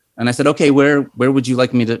 And I said, okay, where would you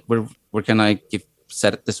like me to, where can I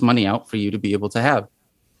set this money out for you to be able to have?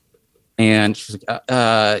 And she's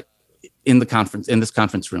like, in this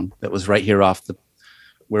conference room that was right here off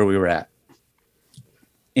where we were at.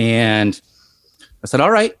 And I said,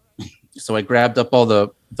 all right. So I grabbed up all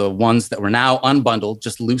the ones that were now unbundled,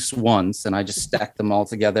 just loose ones. And I just stacked them all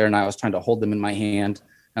together and I was trying to hold them in my hand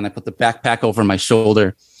and I put the backpack over my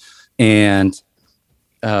shoulder. And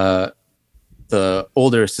the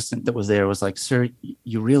older assistant that was there was like, sir,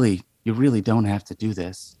 you really don't have to do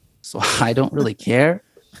this. So I don't really care,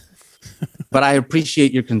 but I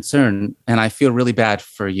appreciate your concern. And I feel really bad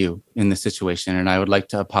for you in this situation. And I would like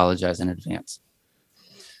to apologize in advance.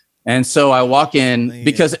 And so I walk in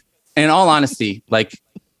because in all honesty, like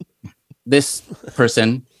this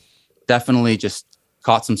person definitely just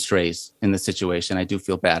caught some strays in this situation. I do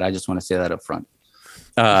feel bad. I just want to say that up front.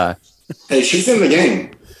 Hey, she's in the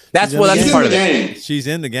game. That's part of it. She's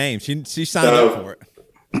in the game. She signed up for it.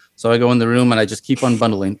 So I go in the room and I just keep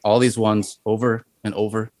unbundling all these ones over and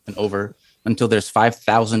over and over until there's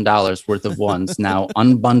 $5,000 worth of ones now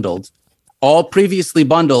unbundled, all previously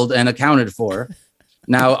bundled and accounted for,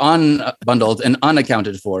 now unbundled and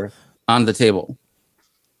unaccounted for on the table.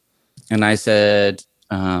 And I said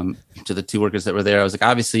to the 2 workers that were there, I was like,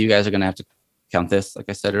 obviously you guys are going to have to count this, like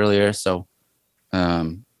I said earlier. So how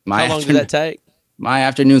long did that take? My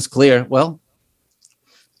afternoon's clear. Well,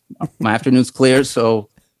 my afternoon's clear, so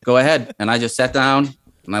go ahead. And I just sat down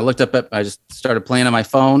and I looked up I just started playing on my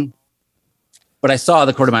phone. But I saw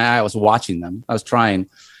the corner of my eye. I was watching them. I was trying.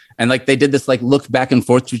 And like they did this like look back and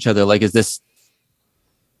forth to each other. Like, this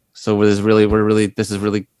is really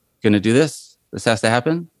going to do this? This has to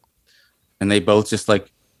happen? And they both just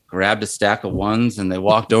like grabbed a stack of ones and they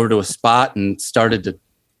walked over to a spot and started to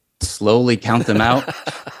slowly count them out.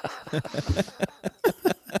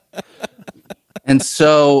 And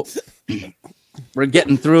so we're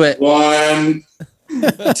getting through it. 1,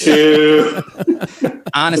 2.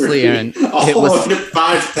 Honestly, Aaron, it was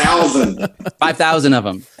 5,000. 5,000 of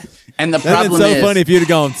them. And the problem That'd been is so funny if you'd have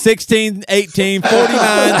gone 16, 18,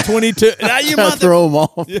 49, 22. Now you must throw them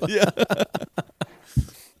off.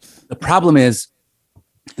 The problem is,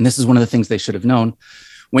 and this is one of the things they should have known,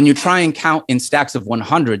 when you try and count in stacks of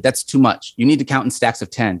 100, that's too much. You need to count in stacks of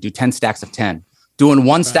 10. Do 10 stacks of 10. Doing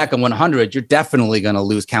one stack of 100, you're definitely going to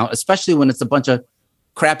lose count, especially when it's a bunch of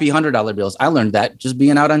crappy $100 bills. I learned that just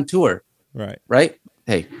being out on tour. Right?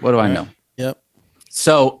 Hey, what do I know? Yep.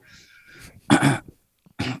 So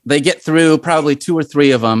they get through probably 2 or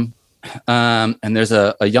 3 of them. And there's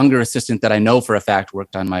a younger assistant that I know for a fact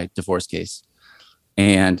worked on my divorce case.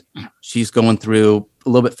 And she's going through a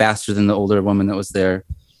little bit faster than the older woman that was there.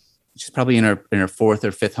 She's probably in her 4th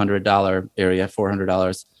or 5th $100 area,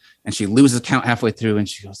 $400. And she loses count halfway through and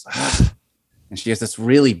she goes, ah. And she has this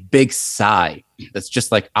really big sigh that's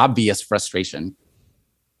just like obvious frustration.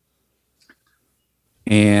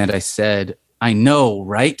 And I said, I know,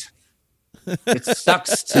 right? It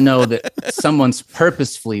sucks to know that someone's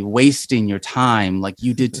purposefully wasting your time like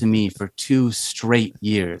you did to me for 2 straight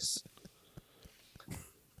years.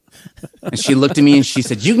 And she looked at me and she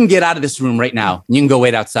said, you can get out of this room right now. You can go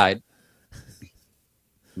wait outside.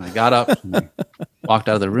 And I got up and walked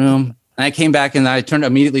out of the room. And I came back and I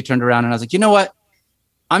immediately turned around and I was like, you know what?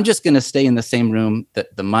 I'm just going to stay in the same room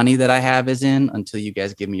that the money that I have is in until you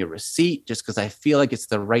guys give me a receipt, just because I feel like it's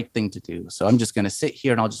the right thing to do. So I'm just going to sit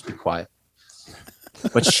here and I'll just be quiet.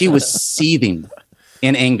 But she was seething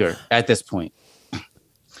in anger at this point.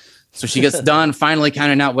 So she gets done finally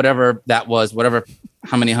counting out whatever that was,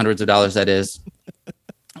 how many hundreds of dollars that is,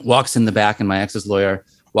 walks in the back, and my ex's lawyer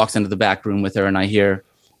walks into the back room with her, and I hear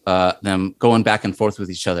them going back and forth with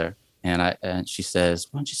each other. And she says,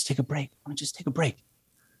 why don't you just take a break? Why don't you just take a break?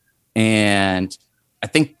 And I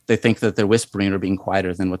think they think that they're whispering or being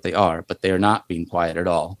quieter than what they are, but they are not being quiet at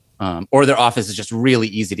all. Or their office is just really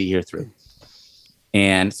easy to hear through.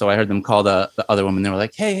 And so I heard them call the other woman. They were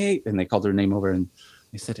like, hey. And they called her name over and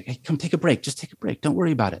they said, hey, come take a break. Just take a break. Don't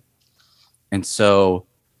worry about it. And so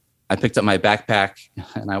I picked up my backpack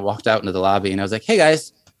and I walked out into the lobby and I was like, hey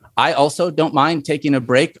guys, I also don't mind taking a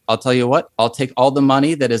break. I'll tell you what, I'll take all the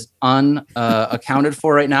money that is unaccounted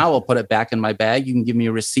for right now. I'll put it back in my bag. You can give me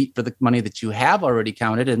a receipt for the money that you have already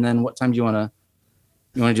counted. And then what time do you want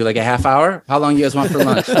to do, like a half hour? How long do you guys want for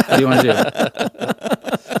lunch? What do you want to do?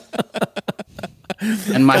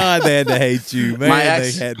 And God, they had to hate you,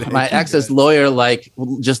 man. My ex's lawyer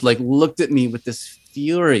just looked at me with this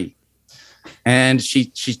fury. And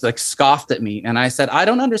she like scoffed at me. And I said, I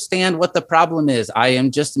don't understand what the problem is. I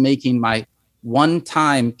am just making my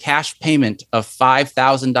one-time cash payment of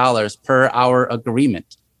 $5,000 per hour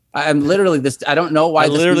agreement. I'm literally this. I don't know why. I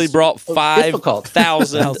literally brought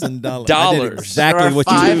 $5,000. Exactly what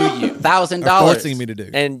you do. $5,000 forcing me to do,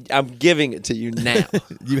 and I'm giving it to you now.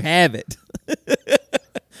 You have it.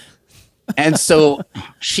 And so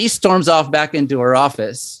she storms off back into her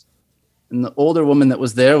office. And the older woman that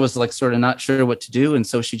was there was like sort of not sure what to do. And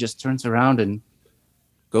so she just turns around and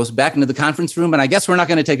goes back into the conference room. And I guess we're not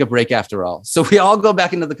going to take a break after all. So we all go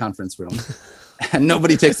back into the conference room and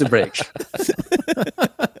nobody takes a break.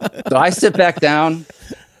 So I sit back down.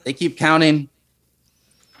 They keep counting.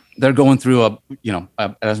 They're going through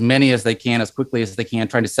as many as they can, as quickly as they can,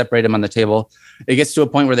 trying to separate them on the table. It gets to a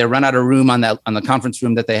point where they run out of room on the conference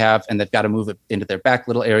room that they have, and they've got to move it into their back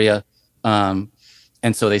little area.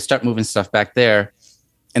 And so they start moving stuff back there.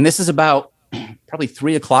 And this is about probably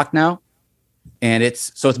 3:00 now. And it's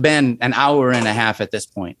been an hour and a half at this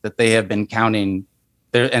point that they have been counting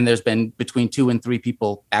there. And there's been between 2 and 3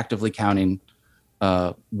 people actively counting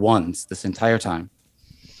ones this entire time.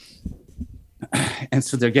 And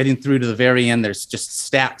so they're getting through to the very end. There's just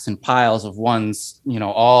stacks and piles of ones,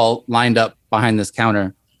 all lined up behind this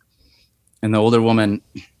counter. And the older woman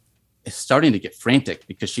is starting to get frantic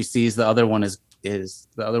because she sees the other one is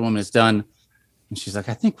done. And she's like,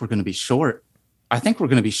 I think we're going to be short.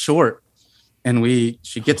 And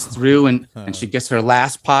she gets through and she gets her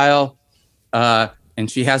last pile. And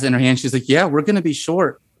she has it in her hand. She's like, yeah, we're going to be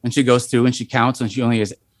short. And she goes through and she counts and she only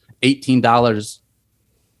has $18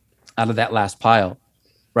 out of that last pile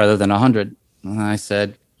rather than 100. And I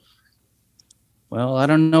said, well, I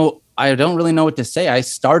don't know. I don't really know what to say. I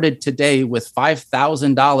started today with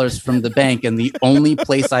 $5,000 from the bank, and the only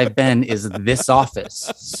place I've been is this office.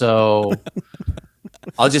 So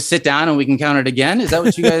I'll just sit down and we can count it again. Is that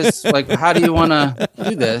what you guys like? How do you want to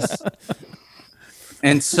do this?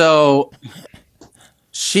 And so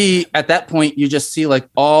she, at that point, you just see like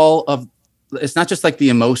it's not just like the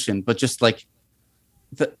emotion, but just like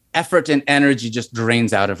the effort and energy just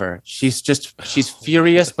drains out of her. She's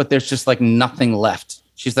furious, but there's just like nothing left.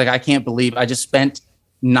 She's like, I can't believe I just spent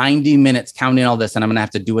 90 minutes counting all this and I'm going to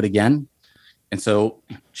have to do it again. And so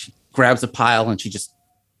she grabs a pile and she just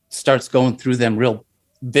starts going through them real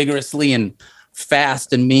vigorously and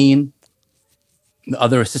fast and mean. The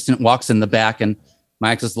other assistant walks in the back and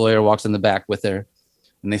my ex's lawyer walks in the back with her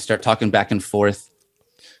and they start talking back and forth.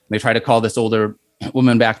 They try to call this older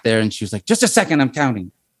woman back there and she was like, just a second, I'm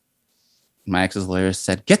counting. My ex's lawyer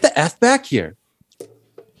said, get the F back here.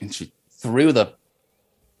 And she threw the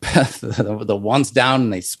ones down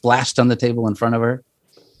and they splashed on the table in front of her.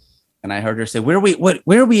 And I heard her say, where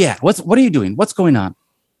are we at? What are you doing? What's going on?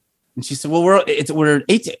 And she said, well, we're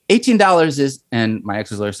 $18 is, and my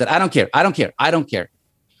ex's lawyer said, I don't care.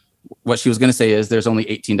 What she was going to say is there's only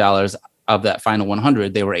 $18 of that final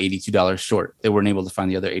 100. They were $82 short. They weren't able to find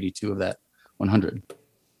the other 82 of that 100.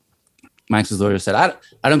 My ex's lawyer said,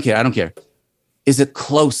 I don't care. Is it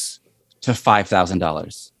close to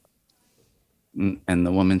 $5,000? And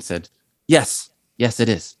the woman said, yes, it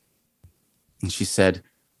is. And she said,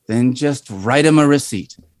 then just write him a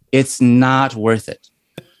receipt. It's not worth it.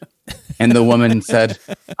 And the woman said,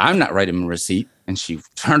 I'm not writing him a receipt. And she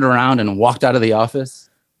turned around and walked out of the office.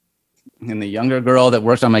 And the younger girl that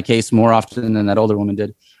worked on my case more often than that older woman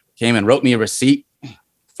did came and wrote me a receipt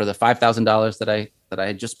for the $5,000 that I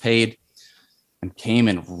had just paid. and came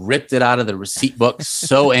and ripped it out of the receipt book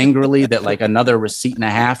so angrily that like another receipt and a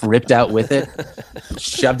half ripped out with it,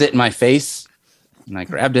 shoved it in my face. And I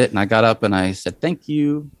grabbed it and I got up and I said, thank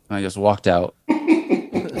you. And I just walked out.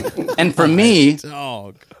 And for me,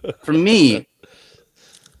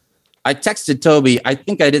 I texted Toby, I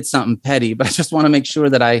think I did something petty, but I just want to make sure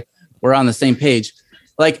that we're on the same page.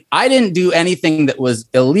 Like, I didn't do anything that was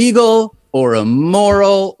illegal or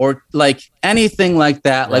immoral or like anything like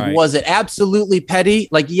that. Right. Like, was it absolutely petty?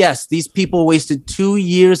 Like, yes, these people wasted 2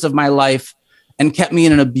 years of my life and kept me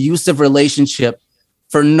in an abusive relationship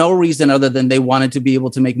for no reason other than they wanted to be able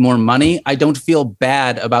to make more money. I don't feel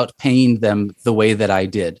bad about paying them the way that I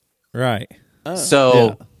did. Right.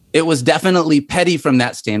 It was definitely petty from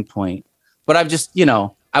that standpoint. But I've just,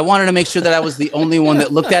 I wanted to make sure that I was the only one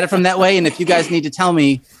that looked at it from that way. And if you guys need to tell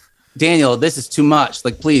me, Daniel, this is too much,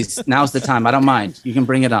 like, please, now's the time. I don't mind. You can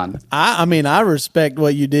bring it on. I mean, I respect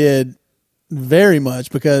what you did very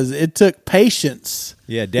much because it took patience.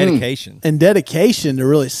 Yeah, dedication. And dedication to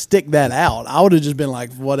really stick that out. I would have just been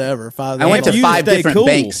like, whatever. I went to 5 different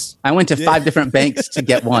banks. I went to 5 different banks to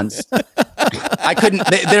get ones. I couldn't,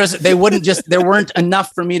 there weren't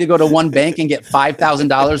enough for me to go to one bank and get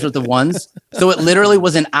 $5,000 worth of ones. So it literally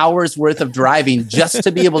was an hour's worth of driving just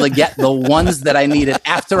to be able to get the ones that I needed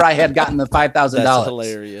after I had gotten the $5,000. That's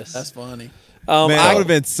hilarious. That's funny. Man, I would have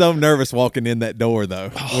been so nervous walking in that door,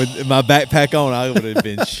 though. With my backpack on, I would have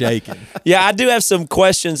been shaking. Yeah, I do have some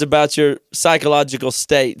questions about your psychological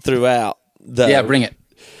state throughout. Though. Yeah, bring it.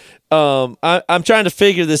 I'm trying to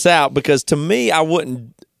figure this out because to me, I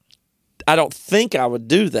don't think I would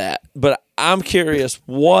do that. But I'm curious,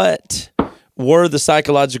 what were the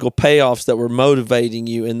psychological payoffs that were motivating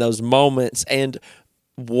you in those moments? And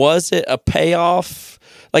was it a payoff?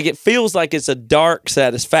 Like, it feels like it's a dark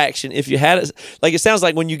satisfaction if you had it. Like, it sounds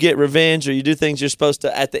like when you get revenge or you do things you're supposed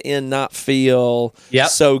to at the end not feel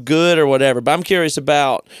so good or whatever. But I'm curious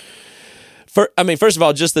about, first of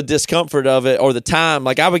all, just the discomfort of it or the time.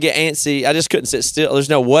 Like, I would get antsy. I just couldn't sit still. There's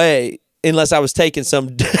no way unless I was taking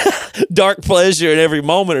some dark pleasure in every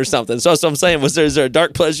moment or something. So I'm saying, is there a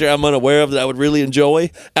dark pleasure I'm unaware of that I would really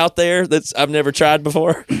enjoy out there that's I've never tried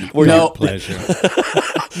before? No pleasure.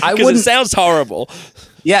 Because it sounds horrible.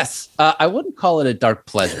 Yes, I wouldn't call it a dark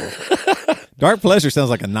pleasure. Dark pleasure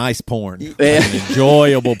sounds like a nice porn, like an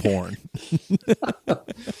enjoyable porn.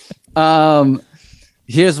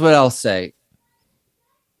 Here's what I'll say.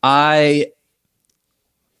 You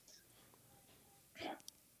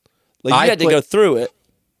had to go through it.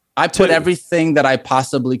 I put everything that I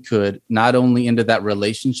possibly could, not only into that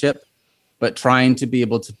relationship, but trying to be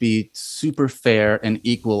able to be super fair and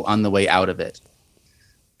equal on the way out of it.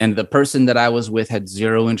 And the person that I was with had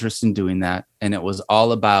zero interest in doing that. And it was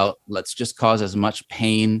all about, let's just cause as much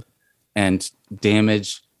pain and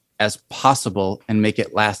damage as possible and make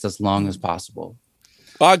it last as long as possible.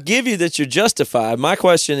 I'll give you that you're justified. My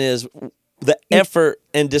question is the effort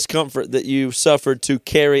and discomfort that you suffered to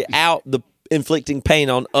carry out the inflicting pain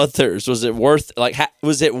on others. Was it worth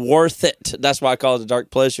it? That's why I call it a dark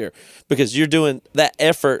pleasure, because you're doing that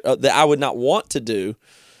effort that I would not want to do.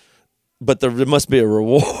 But there must be a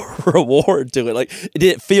reward to it. Like, did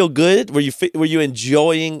it feel good? Were you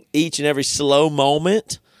enjoying each and every slow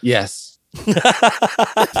moment? Yes.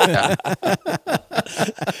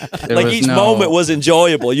 Like, each moment was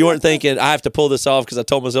enjoyable. You weren't thinking, I have to pull this off because I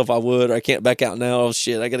told myself I would, or I can't back out now. Oh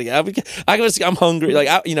shit! I'm hungry.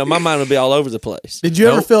 Like, my mind would be all over the place. Did you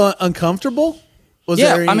ever feel uncomfortable? When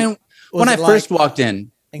I very first walked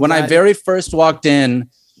in,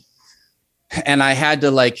 and I had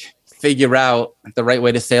to figure out the right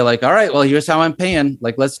way to say, all right, well, here's how I'm paying.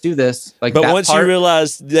 Let's do this. But once you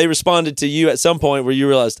realized they responded to you at some point where you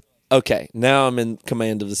realized, okay, now I'm in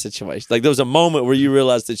command of the situation. There was a moment where you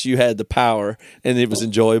realized that you had the power and it was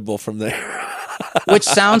enjoyable from there. Which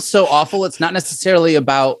sounds so awful. It's not necessarily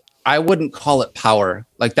about, I wouldn't call it power.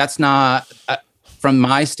 That's not, from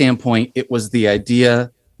my standpoint, it was the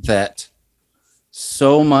idea that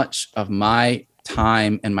so much of my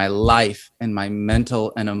time and my life and my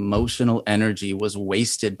mental and emotional energy was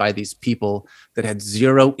wasted by these people that had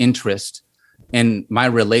zero interest in my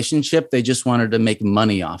relationship. They just wanted to make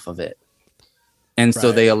money off of it. And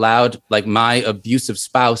so they allowed my abusive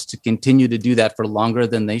spouse to continue to do that for longer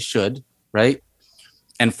than they should. Right.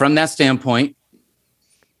 And from that standpoint,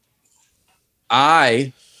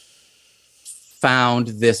 I found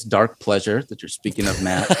this dark pleasure that you're speaking of,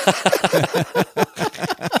 Matt,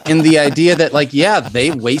 in the idea that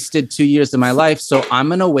they wasted 2 years of my life. So I'm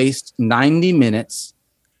going to waste 90 minutes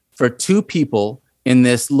for 2 people in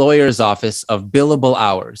this lawyer's office of billable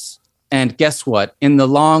hours. And guess what? In the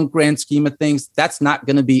long grand scheme of things, that's not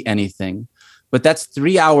going to be anything. but that's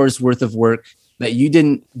 3 hours worth of work that you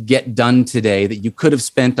didn't get done today that you could have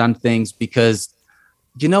spent on things because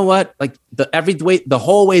you know what? Like the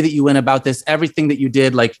whole way that you went about this, everything that you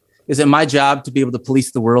did, like, is it my job to be able to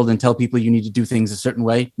police the world and tell people you need to do things a certain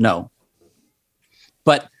way? No.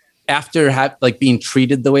 But after being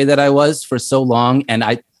treated the way that I was for so long, and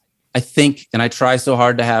I think, and I try so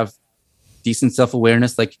hard to have decent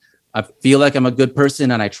self-awareness, like I feel like I'm a good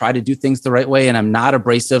person and I try to do things the right way, and I'm not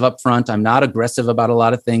abrasive up front. I'm not aggressive about a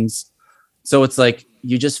lot of things. So it's like,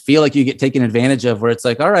 you just feel like you get taken advantage of, where it's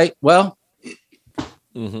like, all right, well,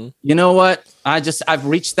 you know what? I've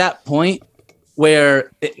reached that point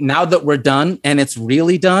where now that we're done and it's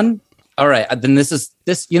really done. All right, then this,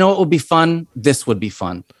 you know, what would be fun? This would be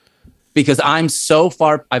fun because I'm so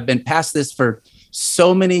far, I've been past this for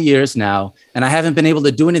so many years now, and I haven't been able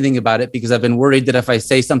to do anything about it because I've been worried that if I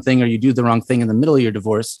say something or you do the wrong thing in the middle of your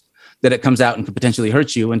divorce, that it comes out and could potentially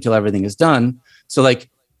hurt you until everything is done. So like,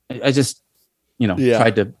 I just, you know,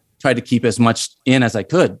 tried to keep as much in as I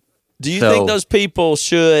could. Do you think those people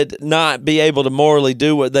should not be able to morally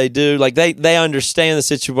do what they do? Like they understand the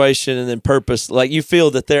situation and then purpose, like you feel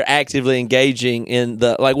that they're actively engaging in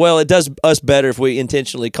the, like, well, it does us better if we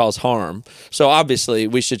intentionally cause harm. So obviously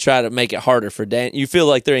we should try to make it harder for Dan. You feel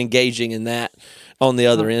like they're engaging in that on the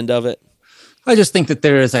other end of it? I just think that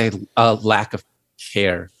there is a lack of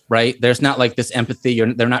care, right? There's not like this empathy.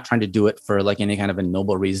 They're not trying to do it for like any kind of a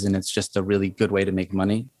noble reason. It's just a really good way to make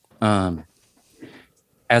money.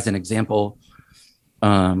 As an example,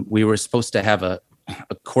 we were supposed to have a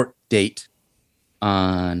court date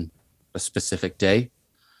on a specific day,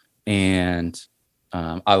 and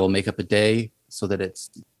I will make up a day so that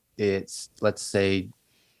it's let's say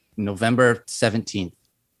November 17th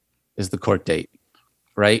is the court date,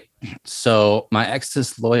 right? So my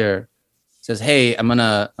ex's lawyer says, "Hey, I'm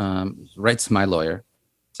gonna," writes my lawyer,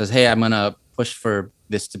 says, "Hey, I'm gonna push for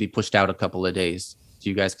this to be pushed out a couple of days. Do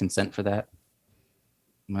you guys consent for that?"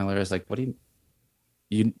 My lawyer is like, "What do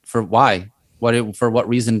you for why? For what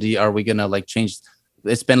reason are we gonna like change?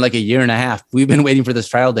 It's been like a year and a half. We've been waiting for this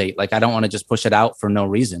trial date. Like, I don't want to just push it out for no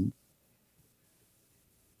reason."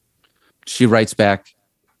 She writes back,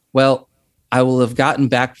 "Well, I will have gotten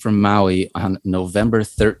back from Maui on November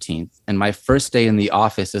 13th, and my first day in the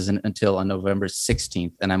office isn't until on November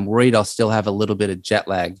 16th, and I'm worried I'll still have a little bit of jet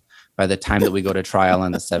lag by the time that we go to trial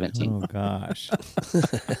on the 17th. Oh gosh.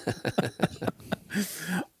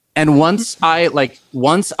 And once I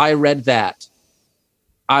read that,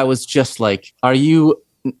 I was just like, are you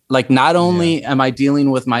like, not only am I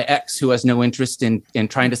dealing with my ex who has no interest in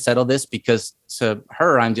trying to settle this, because to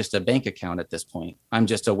her, I'm just a bank account at this point. I'm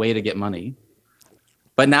just a way to get money.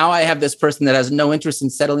 But now I have this person that has no interest in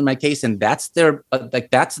settling my case. And that's their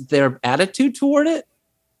attitude toward it.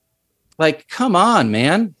 Like, come on,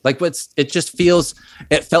 man. Like,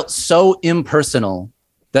 it felt so impersonal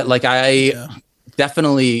that like,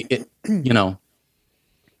 definitely, you know,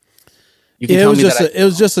 you can tell me that it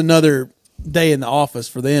was just another day in the office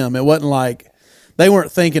for them. It wasn't like they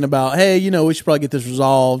weren't thinking about, hey, you know, we should probably get this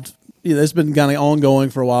resolved. You know, it's been kind of ongoing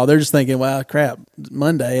for a while. They're just thinking, well, crap,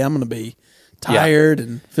 Monday, I'm going to be tired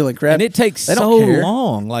and feeling crap. And it takes so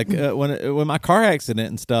long. Like when my car accident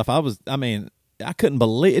and stuff, I couldn't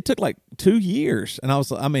believe it took like 2 years. And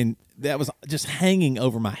that was just hanging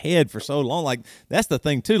over my head for so long. Like, that's the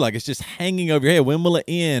thing too. Like, it's just hanging over your head. When will it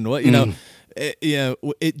end? What, you know,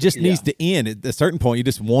 it just needs to end. At a certain point, you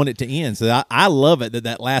just want it to end. So I love it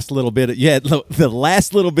that last little bit of, the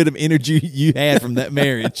last little bit of energy you had from that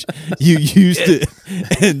marriage, you used it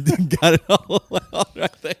and got it all out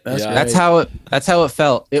right there. That's how it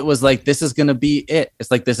felt. It was like, this is going to be it.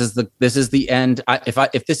 It's like, this is the end.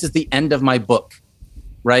 If this is the end of my book,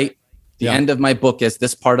 right? The end of my book is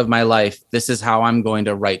this part of my life. This is how I'm going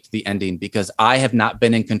to write the ending, because I have not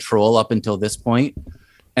been in control up until this point.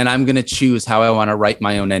 And I'm going to choose how I want to write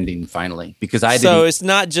my own ending finally, because So it's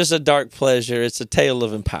not just a dark pleasure. It's a tale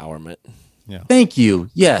of empowerment. Yeah. Thank you.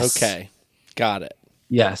 Yes. Okay. Got it.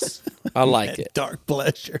 Yes. I like it. Dark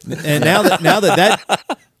pleasure. And now that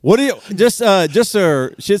what do you just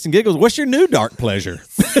shits and giggles? What's your new dark pleasure?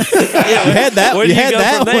 You had that. Where do you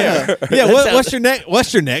go from there? Yeah.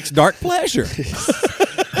 What's your next dark pleasure?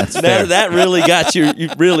 That really got you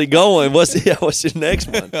really going. What's your next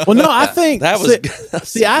one? Well, no, I think that was.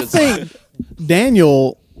 I think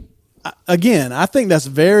Daniel. Again, I think that's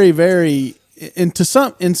very, very. In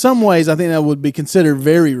some ways, I think that would be considered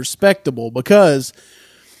very respectable, because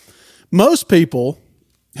most people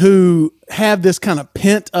who have this kind of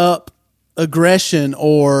pent up aggression,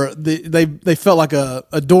 or they felt like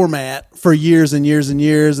a doormat for years and years and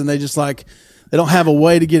years, and they just like They don't have a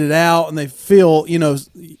way to get it out, and they feel,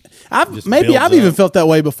 I've even felt that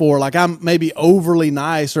way before. Like I'm maybe overly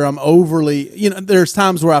nice, or I'm overly, there's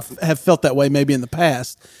times where I have felt that way maybe in the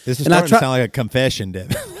past. This is starting to sound like a confession,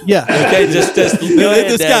 Devin. Yeah. Okay, just go ahead,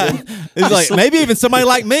 this guy is like maybe even somebody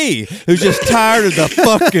like me who's just tired of the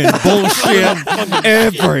fucking bullshit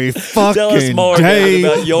every fucking Tell us more day.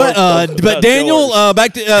 about yours. But Daniel,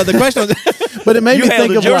 back to the question. But it made me think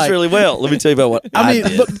handled of yours really well. Let me tell you about what I mean,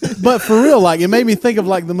 did. but for real, like it made me think of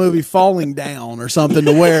like the movie Falling Down or something,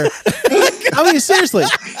 to where, I mean, seriously,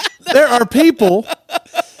 there are people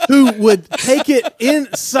who would take it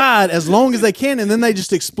inside as long as they can, and then they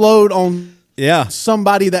just explode on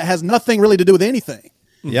somebody that has nothing really to do with anything.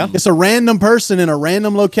 Yeah, it's a random person in a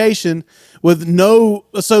random location with no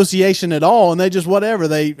association at all, and they just whatever.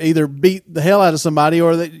 They either beat the hell out of somebody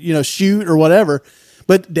or they shoot or whatever.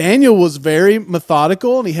 But Daniel was very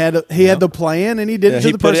methodical, and he had the plan, and he did it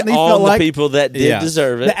to the person he felt like people that did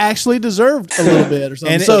deserve it, that actually deserved a little bit or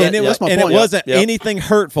something. It wasn't anything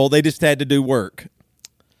hurtful. They just had to do work.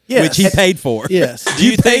 Yes. Which he paid for. Yes. Do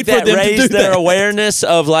you think that raised their awareness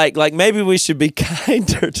of like maybe we should be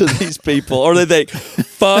kinder to these people, or they think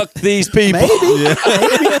fuck these people? Maybe.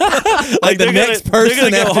 Like the next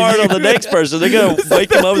person, they're gonna go hard on the next person. They're gonna wake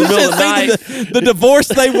them up in the middle of the night. The divorce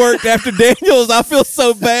they worked after Daniel's. I feel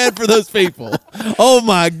so bad for those people. Oh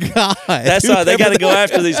my god. That's why they got to go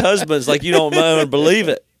after these husbands. Like you don't ever believe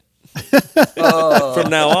it. From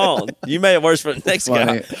now on, you made it worse for the next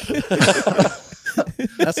guy.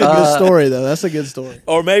 That's a good story, though. That's a good story.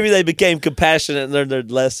 Or maybe they became compassionate and learned their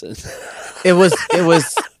lesson. It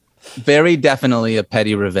was very definitely a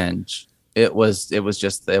petty revenge. That's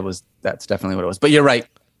definitely what it was. But you're right,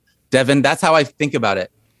 Devin. That's how I think about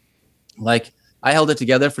it. Like I held it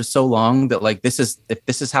together for so long that like if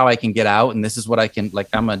this is how I can get out, and this is what I can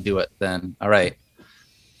I'm gonna do it. Then all right,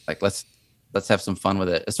 like let's have some fun with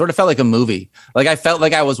it. It sort of felt like a movie. Like I felt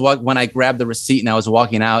like I was when I grabbed the receipt and I was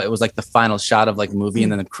walking out, it was like the final shot of like a movie,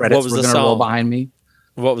 and then the credits were going to roll behind me.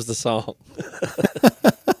 What was the song?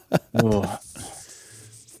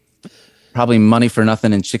 Probably Money for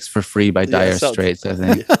Nothing and Chicks for Free by Dire Straits, I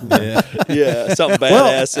think. Yeah, something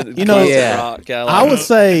badass. Rock, I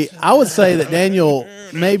would say that Daniel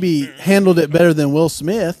maybe handled it better than Will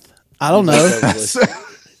Smith. I don't know.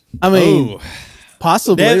 I mean...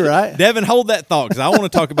 Possibly, right? Devin, hold that thought, because I want to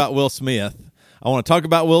talk about Will Smith. I want to talk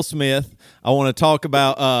about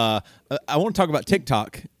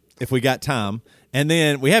TikTok if we got time. And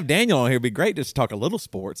then we have Daniel on here. It'd be great just to talk a little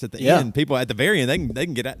sports at the end. People at the very end, they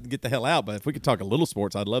can get the hell out. But if we could talk a little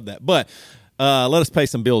sports, I'd love that. But let us pay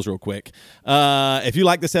some bills real quick. If you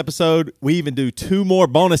like this episode, we even do 2 more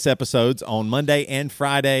bonus episodes on Monday and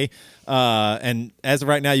Friday. And as of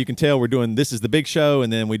right now, you can tell we're doing This Is the Big Show,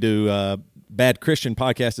 and then we do Bad Christian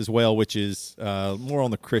Podcast as well, which is more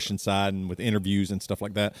on the Christian side and with interviews and stuff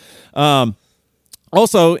like that.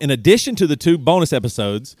 Also, in addition to the 2 bonus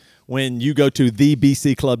episodes, when you go to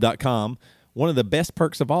thebcclub.com, one of the best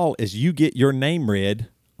perks of all is you get your name read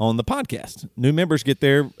on the podcast. New members get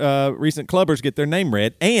their recent clubbers get their name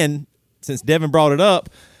read. And since Devin brought it up,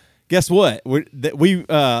 guess what? We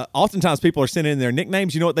oftentimes people are sending in their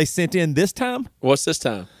nicknames. You know what they sent in this time? What's this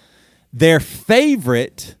time? Their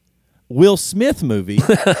favorite Will Smith movie,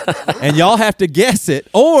 and y'all have to guess it.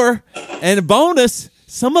 And a bonus,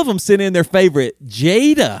 some of them sent in their favorite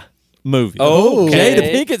Jada movie. Oh, okay.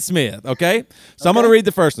 Jada Pinkett Smith. Okay, so I'm going to read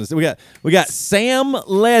the first one. So we got Sam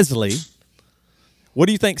Leslie. What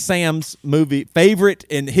do you think Sam's movie favorite?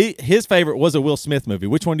 And his favorite was a Will Smith movie.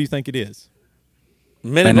 Which one do you think it is?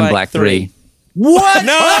 Men in Black 3. What?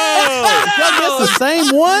 No! That's the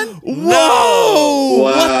same one? No! Wow.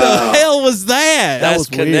 What the hell was that? That's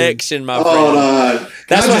connection, my friend.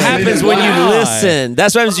 That's what happens when you listen.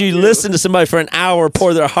 That's what happens when you listen to somebody for an hour,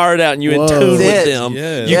 pour their heart out, and you're in tune with them.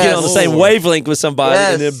 Yes. You get on the same wavelength with somebody,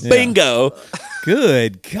 and then bingo.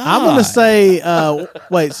 Good God. I'm going to say,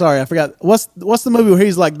 wait, sorry, I forgot. What's the movie where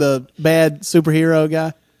he's like the bad superhero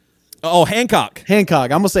guy? Oh, Hancock. I'm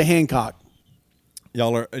going to say Hancock.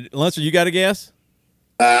 Y'all are, Lunster, you got a guess?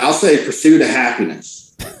 I'll say Pursuit of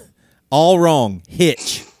Happiness. All wrong.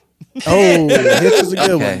 Hitch. Oh, Hitch is a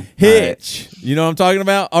good one. Hitch. Right. You know what I'm talking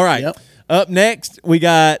about? All right. Yep. Up next, we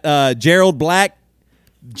got Gerald Black,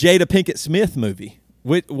 Jada Pinkett Smith movie.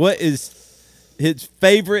 What is his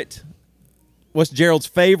favorite? What's Gerald's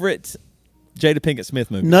favorite Jada Pinkett Smith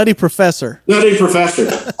movie? Nutty Professor.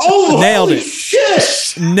 Oh, nailed it.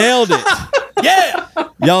 Shit. Nailed it. Yeah.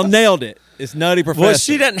 Y'all nailed it. It's Nutty Professor. Well,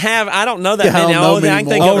 she doesn't have. I don't know that Yeah, I many. don't know I can many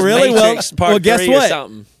think more. of really? Matrix Part Well, guess 3 what? or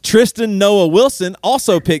something. Tristan Noah Wilson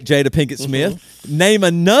also picked Jada Pinkett Smith. Name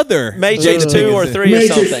another Matrix Jada 2 Pinkett or Smith. 3 or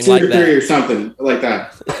Matrix something 2 like or 3 that. or something like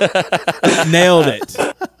that.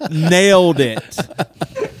 Nailed it.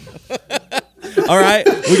 All right,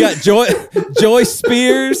 we got Joy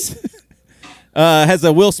Spears has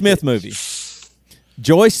a Will Smith movie.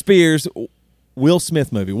 Joy Spears Will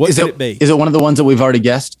Smith movie. What could it be? Is it one of the ones that we've already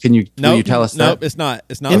guessed? Will you tell us that? Nope, it's not.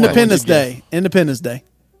 It's not. Independence Day. Independence Day.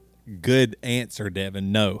 Good answer,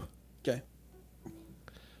 Devin. No. Okay.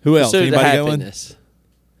 Who else? Pursuit of Anybody going? Happiness.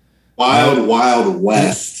 Wild Wild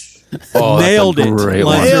West. Oh, that's a Nailed it. great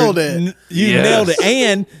one. Nailed it. You Yes. nailed it.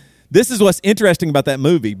 And this is what's interesting about that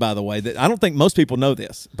movie, by the way, that I don't think most people know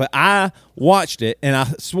this, but I watched it and I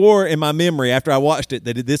swore in my memory after I watched it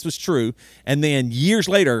that this was true. And then years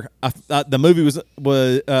later, the movie was it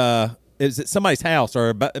was at somebody's house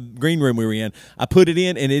or a green room we were in. I put it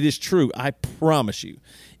in and it is true. I promise you.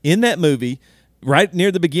 In that movie, right near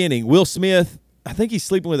the beginning, Will Smith, I think he's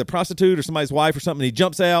sleeping with a prostitute or somebody's wife or something. He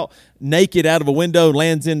jumps out naked out of a window,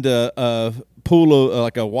 lands into a pool of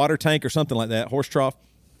like a water tank or something like that, horse trough.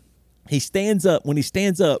 He stands up. When he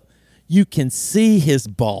stands up, you can see his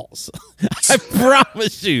balls. I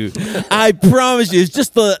promise you. It's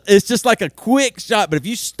just like a quick shot. But if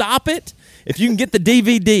you stop it, if you can get the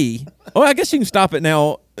DVD, I guess you can stop it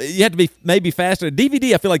now. You have to be maybe faster.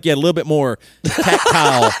 DVD, I feel like you had a little bit more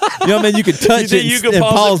tactile. You know what I mean? You could touch it. You and, can and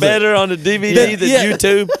pause pause it better on the DVD than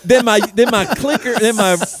YouTube. Then my clicker, then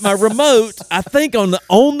my remote. I think on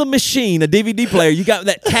the machine, a DVD player, you got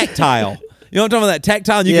that tactile. You know what I'm talking about? That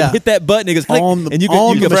tactile, and you can hit that button. It goes click, and you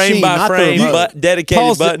can frame by frame,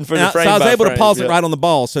 dedicated button for the frame. So I was by able frame, to pause it right on the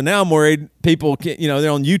ball. So now I'm worried people can't,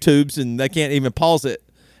 they're on YouTube's and they can't even pause it.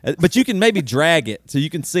 But you can maybe drag it so you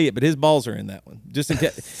can see it. But his balls are in that one, just in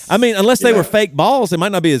case. I mean, unless they were fake balls, it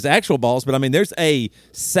might not be his actual balls. But I mean, there's a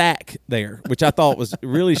sack there, which I thought was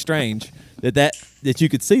really strange that you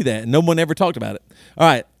could see that, and no one ever talked about it. All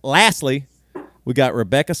right. Lastly, we got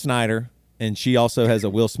Rebecca Snyder. And she also has a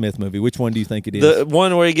Will Smith movie. Which one do you think it is? The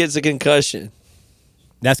one where he gets a concussion.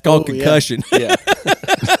 That's called Concussion. Yeah.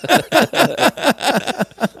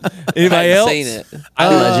 Anybody else? Seen it.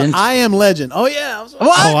 Legend. I Am Legend. Oh, yeah.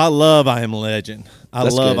 I love I Am Legend.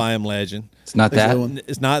 That's love good. I Am Legend. It's not that.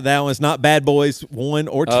 It's not that one. It's not Bad Boys 1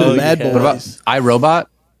 or 2. Oh, Bad yeah. Boys. What about iRobot?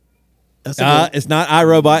 That's a good It's not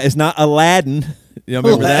iRobot. It's not Aladdin. You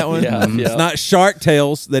remember that one? Yeah, yeah. It's not Shark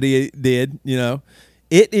Tales that he did,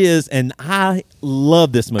 It is, and I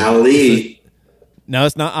love this movie. Ali. No,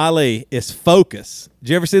 it's not Ali. It's Focus. Did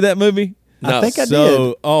you ever see that movie? No. I think I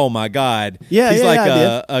did. Oh my God. Yeah, he's yeah, like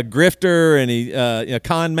I a grifter and he a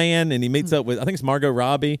con man and he meets up with I think it's Margot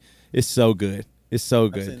Robbie. It's so good. It's so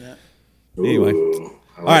I've seen good. that. Anyway. Ooh,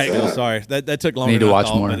 I All right, like Bill, that. sorry. That took longer Need to than I watch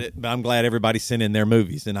thought, more. but I'm glad everybody sent in their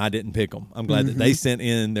movies and I didn't pick them. I'm glad that they sent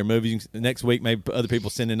in their movies. Next week, maybe other people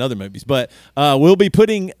send in other movies. But we'll be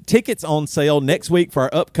putting tickets on sale next week for our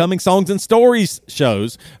upcoming Songs and Stories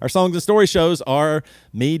shows. Our Songs and Stories shows are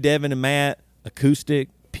me, Devin, and Matt, acoustic,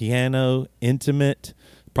 piano, intimate,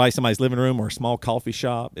 probably somebody's living room or a small coffee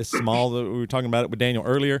shop. It's small. We were talking about it with Daniel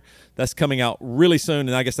earlier. That's coming out really soon,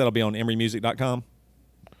 and I guess that'll be on emerymusic.com.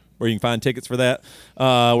 Where you can find tickets for that.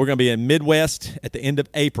 We're going to be in Midwest at the end of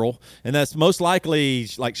April, and that's most likely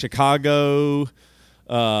like Chicago,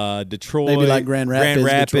 Detroit, Maybe like Grand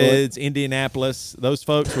Rapids, Indianapolis. Those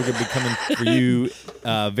folks, we're going to be coming for you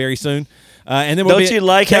very soon. And then we'll Don't be you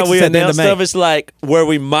like how Texas we at the end of announce May, stuff? It's like where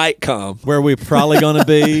we might come. where we're probably going to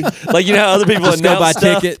be. Like, you know how other people Just go buy announce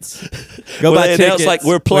stuff? tickets. Go Where buy they tickets. announce like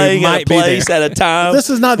we're We playing at might a be there. place at a time. This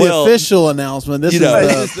is not the Well, official announcement. This you is know, the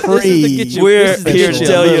this is to pre. get you- We're This is to here get to you a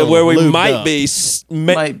tell you little where we lubed might up. be,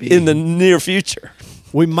 Might be. in the near future.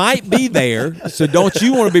 We might be there, so don't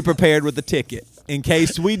you want to be prepared with the ticket in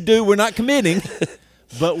case we do? We're not committing,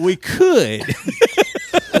 but we could.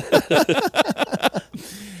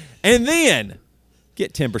 And then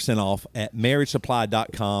get 10% off at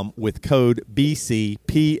marriagesupply.com with code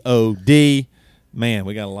BCPOD. Man,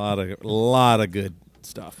 we got a lot of good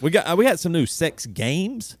stuff. We got some new sex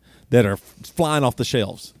games that are flying off the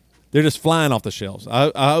shelves. They're just flying off the shelves.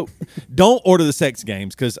 I don't order the sex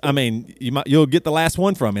games because you'll get the last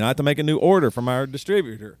one from me. I have to make a new order from our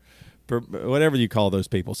distributor, whatever you call those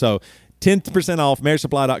people. So 10% off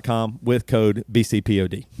marriagesupply.com with code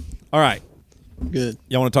BCPOD. All right, Good.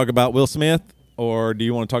 y'all want to talk about Will Smith or do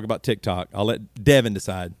you want to talk about TikTok? I'll let Devin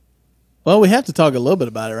decide. Well, we have to talk a little bit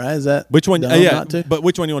about it, right? Is that Which one? dumb Yeah, not to? but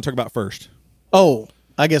which one you want to talk about first? Oh,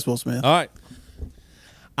 I guess Will Smith. All right.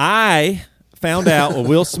 I found out with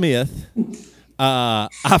Will Smith,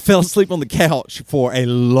 I fell asleep on the couch for a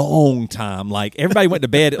long time. Like everybody went to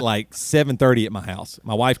bed at like 7:30 at my house.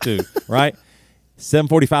 My wife too, right?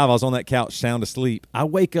 7:45, I was on that couch, sound asleep. I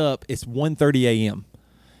wake up, it's 1:30 a.m.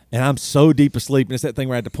 and I'm so deep asleep, and it's that thing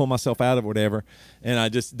where I had to pull myself out of whatever, and I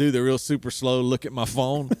just do the real super slow look at my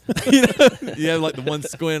phone. You have like the one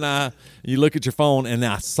squint eye. You look at your phone, and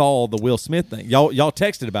I saw the Will Smith thing. Y'all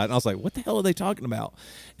texted about it, and I was like, "What the hell are they talking about?"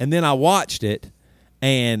 And then I watched it,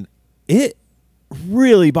 and it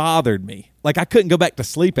really bothered me. Like I couldn't go back to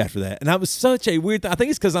sleep after that, and that was such a weird thing. I think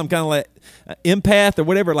it's because I'm kind of like empath or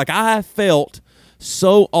whatever. Like I felt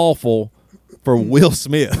so awful for Will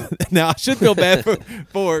Smith. Now I should feel bad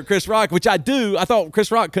for Chris Rock, which I do. I thought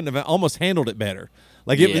Chris Rock couldn't have almost handled it better.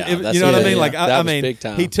 Like you know what I mean? Like I mean,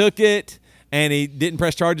 he took it and he didn't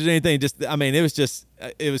press charges or anything. Just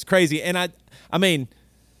it was crazy. And I mean,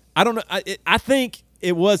 I don't know. I think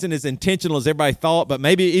it wasn't as intentional as everybody thought, but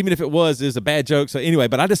maybe even if it was a bad joke. So anyway,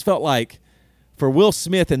 but I just felt like for Will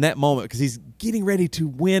Smith in that moment, because he's getting ready to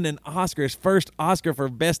win an Oscar, his first Oscar for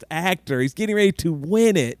Best Actor. He's getting ready to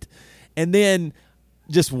win it. And then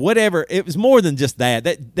just whatever. It was more than just that.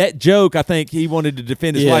 That joke, I think he wanted to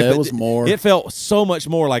defend his wife. Yeah, it was more. It felt so much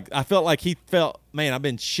more like, I felt like he felt, man, I've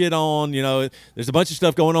been shit on. You know, there's a bunch of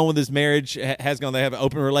stuff going on with his marriage. They have an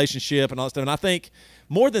open relationship and all that stuff. And I think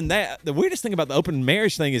more than that, the weirdest thing about the open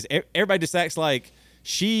marriage thing is everybody just acts like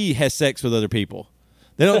she has sex with other people.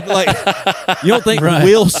 They don't like. You don't think right.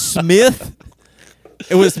 Will Smith?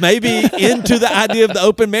 It was maybe into the idea of the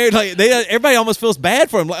open marriage. Like everybody almost feels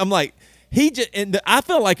bad for him. I'm like, I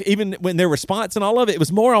felt like even when their response and all of it, it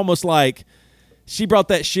was more almost like she brought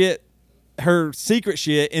that shit, her secret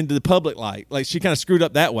shit, into the public light. Like she kind of screwed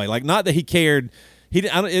up that way. Like not that he cared.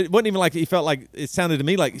 It wasn't even like he felt like, it sounded to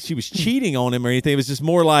me like she was cheating on him or anything. It was just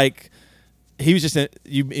more like he was just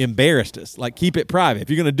you embarrassed us. Like keep it private. If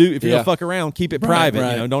you're gonna fuck around, keep it private.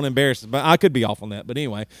 Right. You know, don't embarrass us. But I could be off on that. But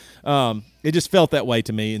anyway, it just felt that way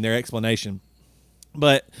to me in their explanation.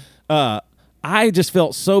 But I just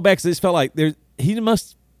felt so bad because it just felt like he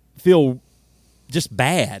must feel just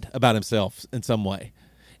bad about himself in some way.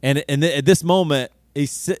 And at this moment, it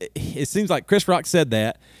seems like Chris Rock said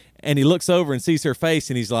that, and he looks over and sees her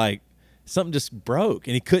face, and he's like, something just broke,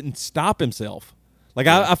 and he couldn't stop himself. Like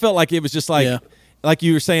I felt like it was just like, like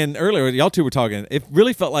you were saying earlier, y'all two were talking. It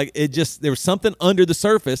really felt like there was something under the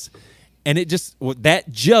surface, and it just,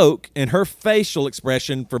 that joke and her facial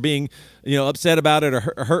expression for being, upset about it or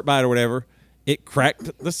hurt by it or whatever, it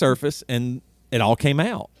cracked the surface and it all came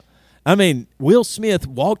out. I mean, Will Smith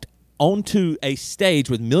walked onto a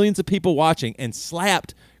stage with millions of people watching and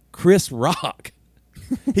slapped Chris Rock.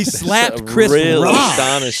 He slapped Chris Rock.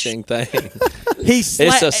 Astonishing thing. It's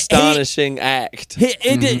astonishing act.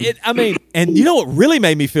 I mean, and you know what really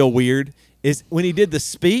made me feel weird is when he did the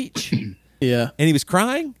speech. Yeah. And he was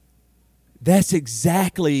crying. That's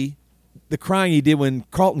exactly the crying he did when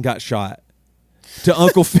Carlton got shot to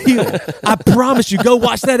Uncle Phil. I promise you, go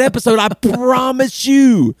watch that episode. I promise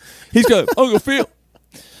you. He's going, Uncle Phil,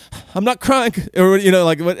 I'm not crying. Or,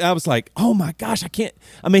 I was like, oh my gosh, I can't.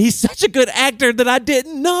 I mean, he's such a good actor that I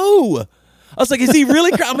didn't know. I was like, is he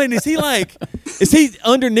really crying? I mean, is he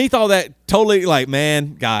underneath all that totally like,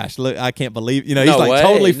 man, gosh, look, I can't believe, he's no like way.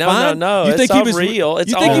 totally no, fine. No, you think he was real?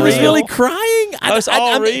 You think he was really crying? No, it's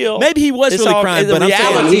all real. Maybe he was really crying, but I'm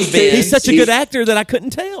saying he's such a good actor that I couldn't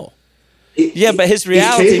tell. But his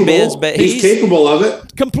reality bends, but he's capable of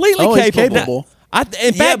it. Completely capable.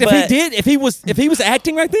 In fact, if he was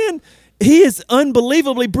acting right then, he is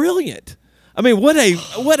unbelievably brilliant. I mean, what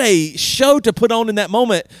a show to put on in that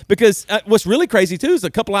moment. Because what's really crazy too is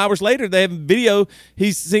a couple hours later they have a video.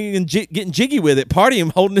 He's singing and getting jiggy with it,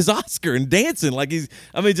 partying, holding his Oscar and dancing like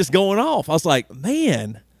just going off. I was like,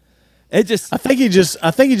 man, it just. I think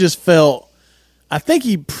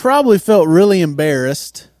he probably felt really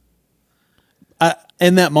embarrassed.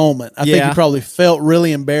 In that moment, I think he probably felt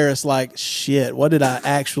really embarrassed. Like, shit, what did I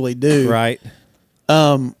actually do? Right.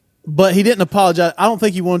 But he didn't apologize. I don't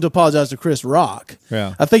think he wanted to apologize to Chris Rock.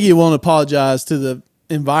 Yeah. I think he wanted to apologize to the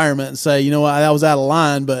environment and say, you know what, that was out of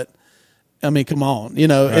line, but I mean, come on. Right.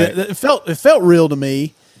 It felt real to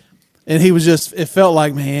me. And he was it felt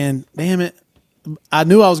like, man, damn it. I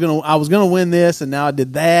knew I was gonna win this, and now I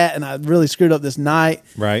did that, and I really screwed up this night.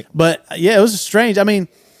 Right. But yeah, it was strange. I mean,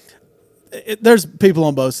 there's people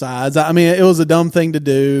on both sides. I mean, it was a dumb thing to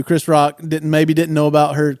do. Chris Rock didn't know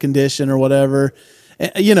about her condition or whatever.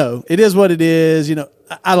 It is what it is.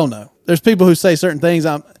 I don't know. There's people who say certain things.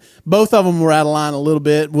 Both of them were out of line a little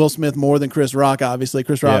bit. Will Smith more than Chris Rock, obviously.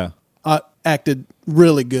 Chris Rock acted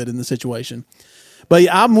really good in the situation. But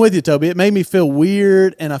yeah, I'm with you, Toby. It made me feel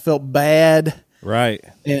weird, and I felt bad. Right.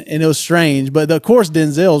 And it was strange. But of course,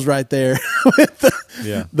 Denzel's right there with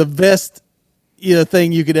the best,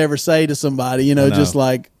 thing you could ever say to somebody,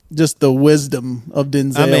 just the wisdom of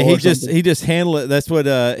Denzel. I mean, he just handled it. That's what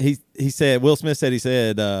he said. Will Smith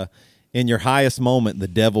said, in your highest moment, the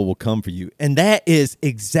devil will come for you. And that is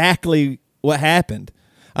exactly what happened.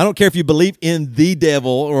 I don't care if you believe in the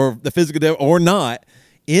devil or the physical devil or not.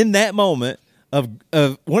 In that moment of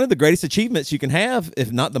one of the greatest achievements you can have,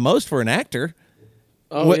 if not the most for an actor.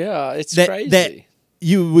 Oh, it's crazy. That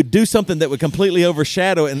you would do something that would completely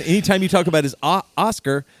overshadow it. And anytime you talk about his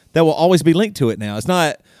Oscar, that will always be linked to it now. It's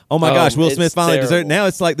not, oh my gosh, Will Smith finally deserved it. Now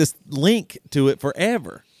it's like this link to it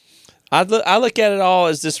forever. I look at it all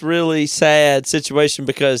as this really sad situation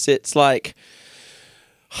because it's like,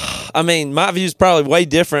 I mean, my view is probably way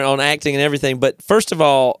different on acting and everything. But first of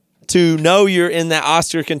all, to know you're in that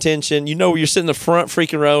Oscar contention, you're sitting in the front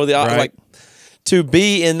freaking row of the like to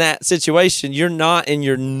be in that situation, you're not in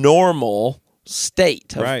your normal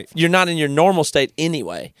state. Right. You're not in your normal state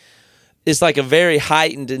anyway. It's like a very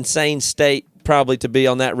heightened, insane state probably to be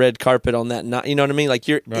on that red carpet on that night. You know what I mean? Like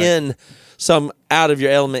you're in some out of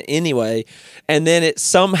your element anyway. And then it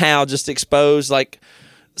somehow just exposed like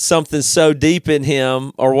something so deep in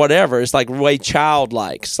him or whatever. It's like way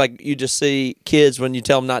childlike. It's like you just see kids when you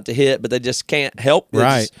tell them not to hit, but they just can't help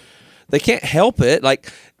it. They can't help it.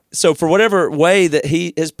 Like, so for whatever way that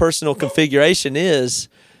his personal configuration is,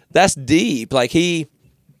 that's deep. Like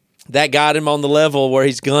that got him on the level where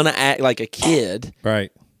he's gonna act like a kid.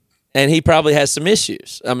 Right. And he probably has some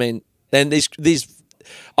issues. I mean, and these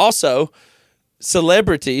also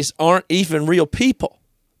celebrities aren't even real people.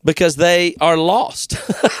 Because they are lost.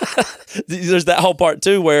 There's that whole part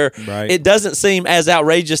too where it doesn't seem as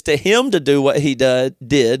outrageous to him to do what he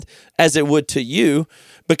did as it would to you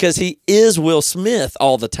because he is Will Smith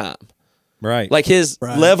all the time. Right. Like his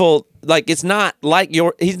level, like it's not like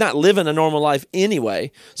he's not living a normal life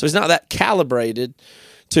anyway. So he's not that calibrated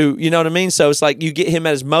to, you know what I mean? So it's like you get him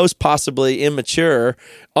at his most possibly immature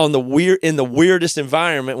in the weirdest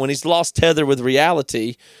environment when he's lost tether with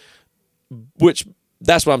reality, which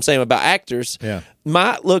that's what I'm saying about actors. Yeah.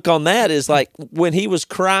 My look on that is like when he was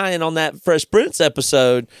crying on that Fresh Prince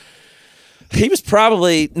episode, he was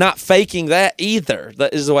probably not faking that either.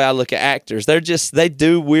 That is the way I look at actors. They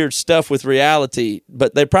do weird stuff with reality,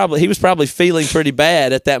 but he was probably feeling pretty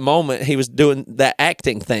bad at that moment. He was doing that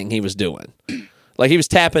acting thing he was doing. Like he was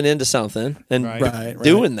tapping into something and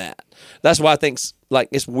doing that. That's why I think like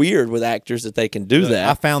it's weird with actors that they can do that.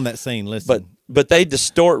 I found that scene. Listen. But they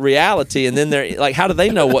distort reality, and then they're like, how do they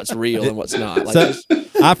know what's real and what's not? Like,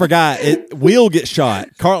 I forgot. Will gets shot.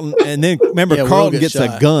 Carlton, and then remember, Carlton gets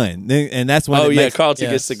a gun, and that's when. Carlton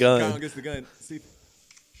gets the gun. Carlton gets the gun. See, I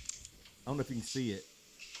don't know if you can see it.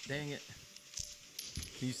 Dang it!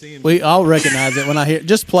 Can you see him? I'll recognize it when I hear.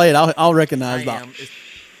 Just play it. I'll recognize that.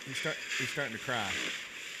 He's starting to cry.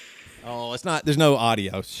 Oh, it's not. There's no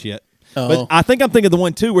audio. Shit. Oh. But I think I'm thinking of the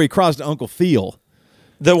one too where he cries to Uncle Phil.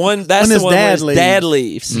 The one that's the one where his dad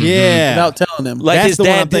leaves. Mm-hmm. Yeah, without telling him. Like that's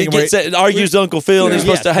his dad argues Uncle Phil, and he's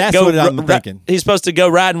supposed to go. I'm thinking. He's supposed to go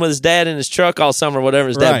riding with his dad in his truck all summer, whatever.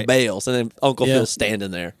 His dad bails, and then Uncle Phil's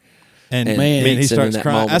standing there. And man, he starts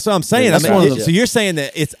crying. Moment. That's what I'm saying. So you're saying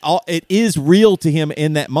that it is real to him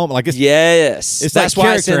in that moment. Like it's that's like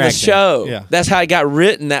why it's in the acting. show. Yeah. That's how it got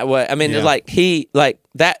written that way. I mean,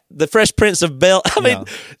 the Fresh Prince of Bel. I mean,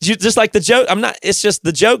 just like the joke. It's just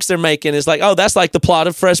the jokes they're making is like, oh, that's like the plot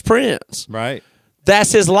of Fresh Prince. Right.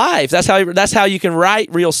 That's his life. That's how you can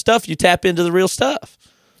write real stuff. You tap into the real stuff.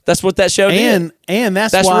 That's what that show did. And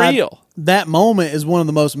that's why real. That moment is one of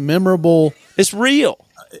the most memorable. It's real.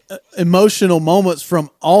 Emotional moments from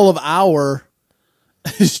all of our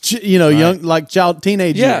young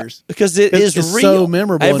teenage years, because it's real. So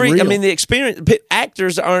memorable and real. I mean, the experience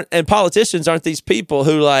actors aren't and politicians aren't these people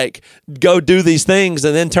who like go do these things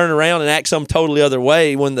and then turn around and act some totally other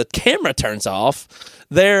way when the camera turns off.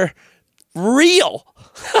 They're real.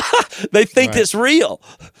 They think it's real.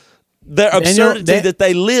 Their absurdity that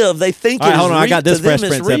they live, they think it's hold on, real. I got this to them Fresh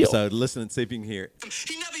Prince real. episode. Listen and see if you can hear it.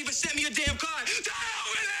 He never even sent me a damn card.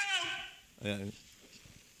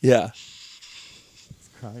 Yeah.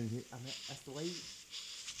 That's the way.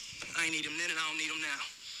 I ain't need him then, and I don't need him now.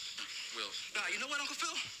 Will. You know what, Uncle Phil?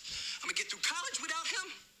 I'm gonna get through college without him.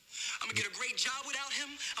 I'm gonna get a great job without him.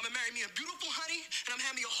 I'm gonna marry me a beautiful honey, and I'm gonna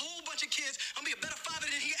have me a whole bunch of kids. I'm gonna be a better father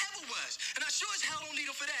than he ever was. And I sure as hell don't need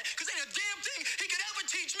him for that, because ain't a damn thing he could ever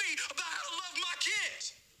teach me about how to love my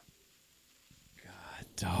kids. God,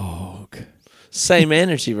 dog. Same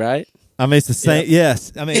energy, right? I mean, it's the same.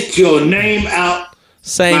 Yes. I mean, get your name out.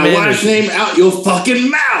 Same my energy. wife's name out your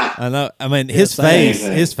fucking mouth. I know. I mean, his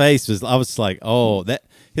face was. I was like, oh, that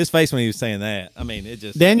his face when he was saying that. I mean, it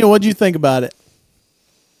just. Daniel, what'd you think about it?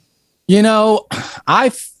 You know, I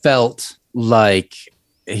felt like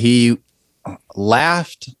he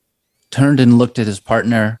laughed, turned and looked at his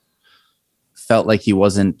partner, felt like he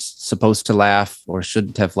wasn't supposed to laugh or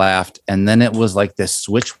shouldn't have laughed. And then it was like this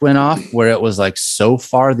switch went off where it was like so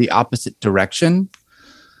far the opposite direction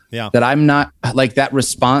that I'm not like that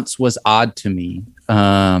response was odd to me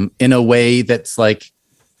in a way that's like,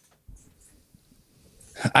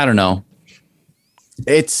 I don't know.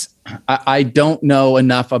 I don't know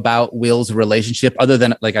enough about Will's relationship other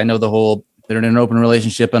than like, I know they're in an open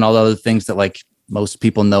relationship and all the other things that like most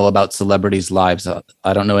people know about celebrities' lives.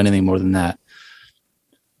 I don't know anything more than that.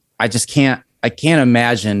 I can't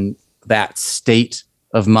imagine that state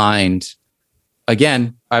of mind.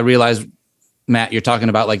 Again, I realize, Matt, you're talking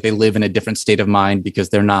about like they live in a different state of mind because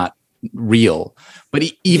they're not real. But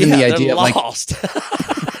even the idea of like,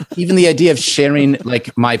 even the idea of sharing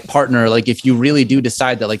like my partner, like if you really do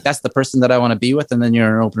decide that like that's the person that I want to be with, and then you're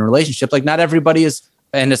in an open relationship, like not everybody is,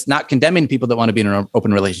 and it's not condemning people that want to be in an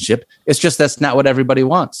open relationship. It's just that's not what everybody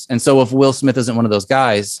wants. And so if Will Smith isn't one of those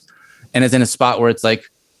guys and is in a spot where it's like,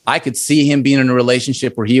 I could see him being in a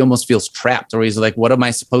relationship where he almost feels trapped, or he's like, what am I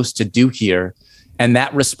supposed to do here? And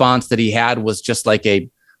that response that he had was just like a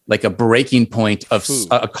breaking point of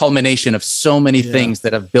a culmination of so many things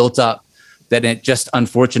that have built up that it just,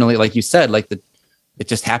 unfortunately, like you said, like it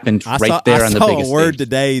just happened there on the biggest stage. I saw a word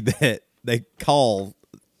today that they call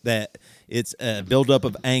that it's a buildup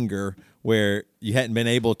of anger where you hadn't been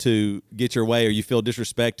able to get your way or you feel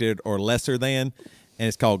disrespected or lesser than, and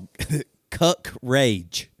it's called cuck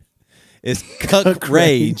rage. It's cuck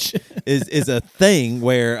rage is a thing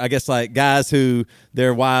where I guess like guys who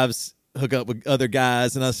their wives hook up with other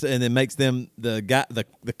guys and it makes them the guy,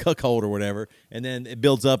 the cuckold or whatever, and then it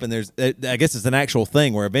builds up and I guess it's an actual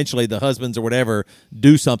thing where eventually the husbands or whatever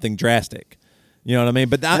do something drastic. You know what I mean?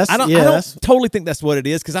 But I don't totally think that's what it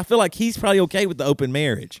is, because I feel like he's probably okay with the open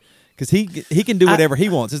marriage because he can do whatever he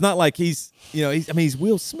wants. It's not like he's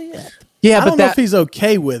Will Smith. Yeah, I don't know if he's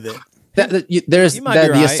okay with it. There's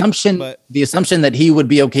the assumption that he would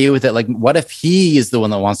be okay with it. Like, what if he is the one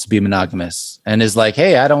that wants to be monogamous and is like,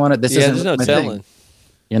 "Hey, I don't want it. This isn't there's no telling." Thing.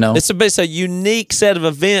 You know, it's a unique set of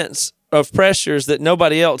events of pressures that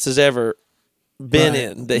nobody else has ever been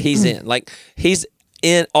in. That he's in. Like he's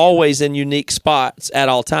always in unique spots at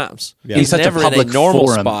all times. Yeah. He's such never a public in a normal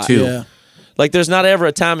forum spot too. Yeah. Like there's not ever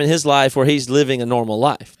a time in his life where he's living a normal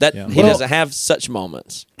life. He doesn't have such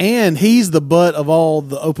moments. And he's the butt of all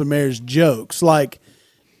the open marriage jokes. Like,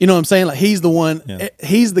 you know what I'm saying? Like he's the one,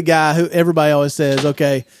 he's the guy who everybody always says,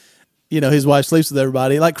 okay, you know, his wife sleeps with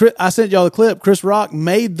everybody. Like I sent y'all the clip. Chris Rock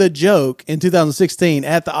made the joke in 2016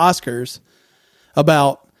 at the Oscars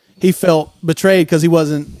about he felt betrayed because he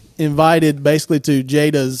wasn't invited basically to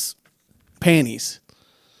Jada's panties.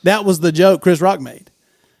 That was the joke Chris Rock made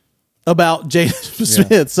about Jada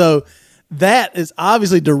Smith. So that is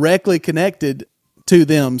obviously directly connected to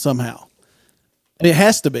them somehow. And it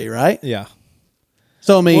has to be, right? Yeah.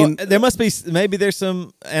 So, I mean, there must be, maybe there's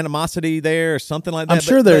some animosity there or something like that. I'm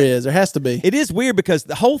sure there is. There has to be. It is weird because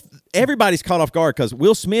everybody's caught off guard because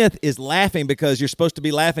Will Smith is laughing because you're supposed to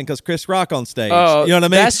be laughing because Chris Rock on stage. Oh, you know what I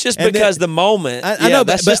mean? That's just because the moment. I know,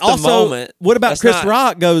 that's but just also, the moment. What about Chris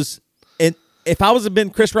Rock goes, and if I was been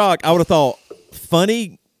Chris Rock, I would have thought,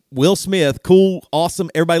 funny, Will Smith, cool, awesome,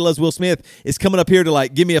 everybody loves Will Smith, is coming up here to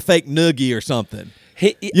like give me a fake noogie or something.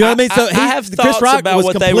 You know what I mean? So I have Chris Rock about was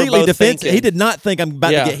what completely they were both defensive. thinking. He did not think I'm about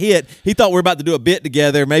to get hit. He thought we're about to do a bit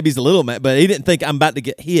together. Maybe he's a little mad, but he didn't think I'm about to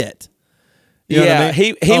get hit. You know what I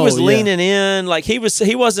mean? He was leaning in, like he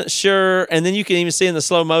wasn't sure, and then you can even see in the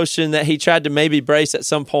slow motion that he tried to maybe brace at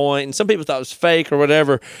some point, and some people thought it was fake or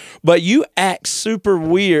whatever. But you act super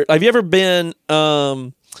weird. Have you ever been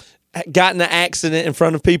got in an accident in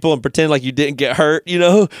front of people and pretend like you didn't get hurt? You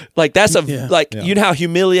know, like that's you know how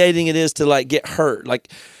humiliating it is to like get hurt. Like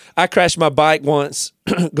I crashed my bike once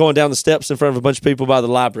going down the steps in front of a bunch of people by the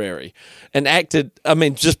library and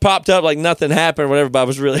just popped up like nothing happened or whatever, but I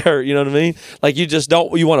was really hurt. You know what I mean? Like you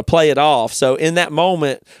want to play it off. So in that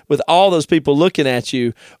moment with all those people looking at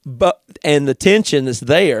you, and the tension that's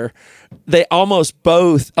there, they almost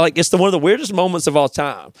both, like it's one of the weirdest moments of all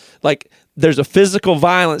time. Like there's a physical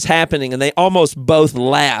violence happening and they almost both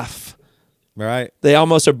laugh. Right. They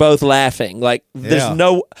almost are both laughing. Like there's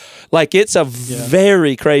it's a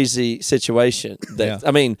very crazy situation.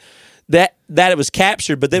 I mean, that it was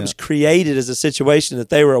captured, but that was created as a situation that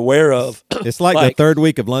they were aware of. It's like the third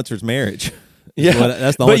week of Lunsford's marriage. Yeah.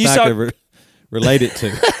 That's the only fact I ever relate it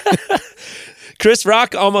to. Chris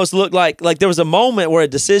Rock almost looked like there was a moment where a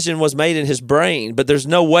decision was made in his brain, but there's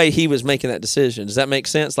no way he was making that decision. Does that make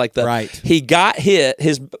sense? Like he got hit,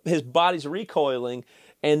 his body's recoiling,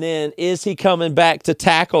 and then is he coming back to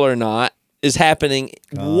tackle or not is happening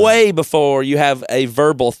way before you have a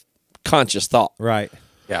verbal conscious thought. Right.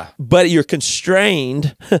 Yeah. But you're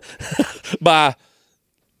constrained by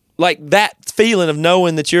like that feeling of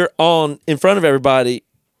knowing that you're on in front of everybody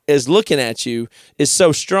is looking at you is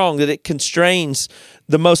so strong that it constrains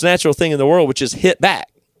the most natural thing in the world, which is hit back.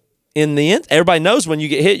 In the end, everybody knows when you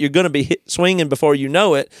get hit, you're going to be swinging before you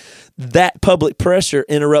know it. That public pressure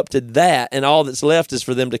interrupted that, and all that's left is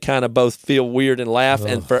for them to kind of both feel weird and laugh,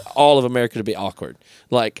 and for all of America to be awkward.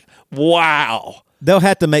 Like, wow. They'll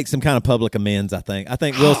have to make some kind of public amends. I think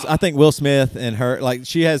Will Smith and her, like,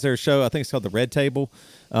 she has her show. I think it's called The Red Table,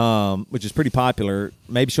 which is pretty popular.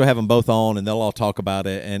 Maybe she'll have them both on, and they'll all talk about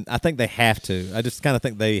it. And I think they have to. I just kind of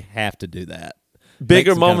think they have to do that.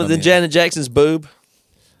 Bigger moment than Janet Jackson's boob.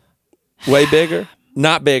 Way bigger.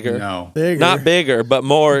 Not bigger. No. Bigger. Not bigger, but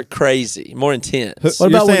more crazy, more intense. What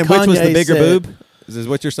about saying which was the Kanye bigger said- boob? Is this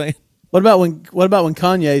what you're saying? What about when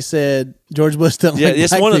Kanye said George Bush didn't like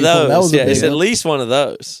it's black one of people? That those. was a Yeah, big it's at one. least one of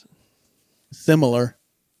those. Similar.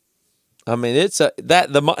 I mean, it's and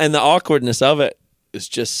the awkwardness of it is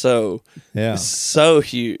just so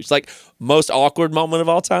huge. Like most awkward moment of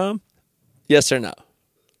all time. Yes or no?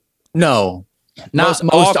 No. Not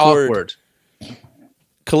most awkward.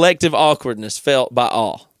 Collective awkwardness felt by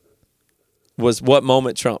all was what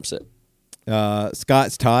moment trumps it.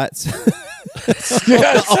 Scott's tots.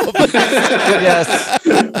 Yes.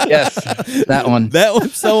 That one. That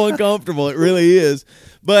one's so uncomfortable. It really is.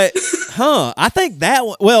 But, I think that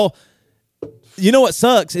one, well, you know what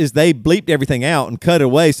sucks is they bleeped everything out and cut it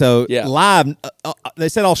away. So live, they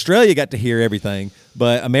said Australia got to hear everything,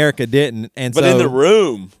 but America didn't. And but so, in the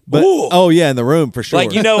room. But, in the room for sure.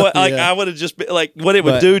 Like, you know what? Like, I would have just been like, what it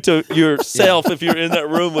would do to yourself if you're in that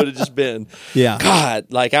room would have just been, God,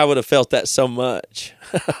 like I would have felt that so much.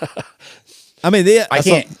 I mean, I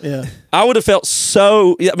can't. Yeah. I would have felt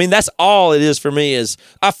so. I mean, that's all it is for me. Is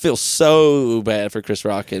I feel so bad for Chris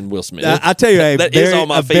Rock and Will Smith. I tell you, that is all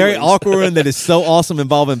my very feelings. awkward one that is so awesome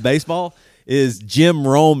involving baseball is Jim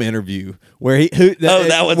Rome interview where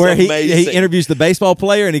that one's where amazing. he interviews the baseball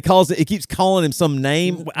player and he keeps calling him some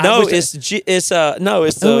name. No, it's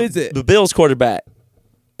the Bills quarterback.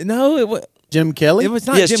 Jim Kelly? It was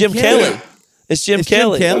not. Yes, Jim Kelly. It's Jim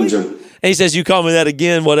Kelly. And he says, "You call me that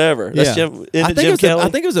again, whatever." That's Jim. I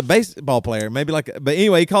think it was a baseball player, maybe but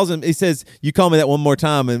anyway, he calls him. He says, "You call me that one more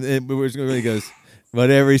time," and he goes,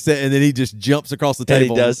 "Whatever he said," and then he just jumps across the table.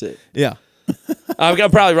 And he does it. Yeah.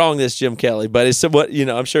 I'm probably wrong. This Jim Kelly, but it's what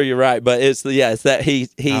I'm sure you're right. But it's that he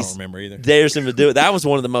I don't remember either. Dares him to do it. That was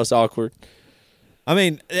one of the most awkward. I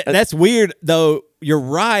mean, that's weird though. You're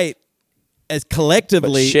right. As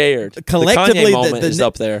collectively shared, the Kanye moment is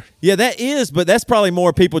up there. Yeah, that is, but that's probably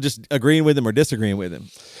more people just agreeing with him or disagreeing with him.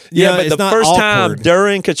 But the first time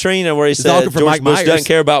during Katrina where he said George Bush doesn't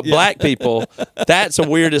care about black people, that's a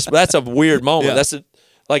weird moment. Yeah. That's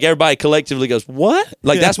like everybody collectively goes, "What?"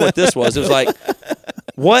 Like that's what this was. It was like,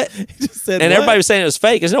 "What?" Said, and everybody was saying it was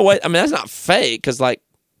fake. There's no way. I mean, that's not fake because like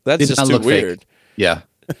that's just too weird. Fake. Yeah,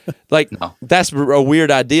 like that's a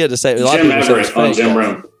weird idea to say. A lot of people say it's fake. Jim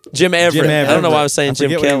Rome. Jim Everett. I don't know why I was saying Jim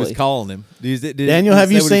Kelly. What he was calling him. Daniel,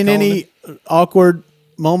 have you seen any awkward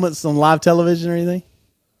moments on live television or anything?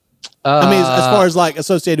 I mean, as far as like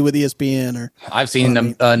associated with ESPN or I've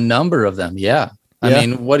seen a number of them. Yeah. I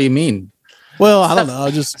mean, what do you mean? Well, I don't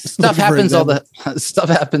know. Just stuff happens all the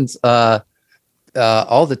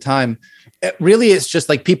time. It's just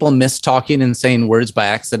like people miss talking and saying words by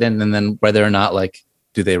accident, and then whether or not like.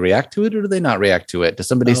 Do they react to it or do they not react to it? Does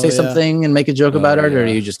somebody say something and make a joke about it, or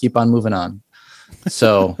do you just keep on moving on?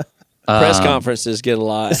 So press conferences get a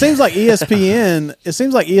lot. It seems like ESPN.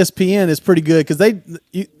 Is pretty good because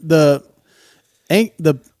the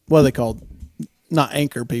what are they called? Not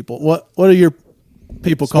anchor people. What are your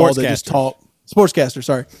people called that just talk? Sportscaster.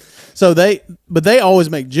 Sorry. So they always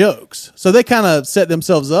make jokes. So they kind of set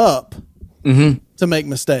themselves up to make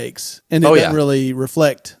mistakes, and it doesn't really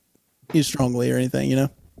reflect you strongly or anything,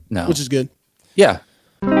 No, which is good. Yeah.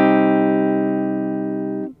 Un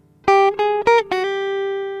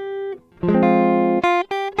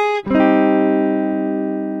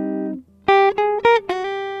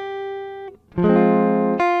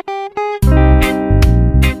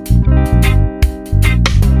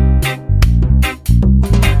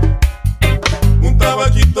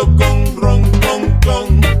tabachito con ron,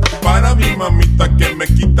 con, para mi mamita que me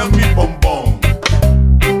quita mi bombón.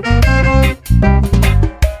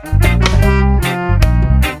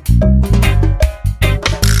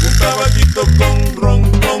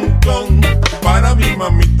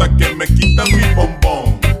 mamita que me quita mi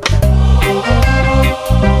bombón.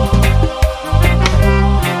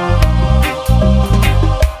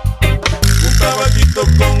 Un tabacito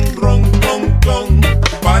con ron, con,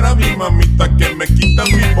 para mi mamita que me quita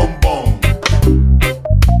mi bombón.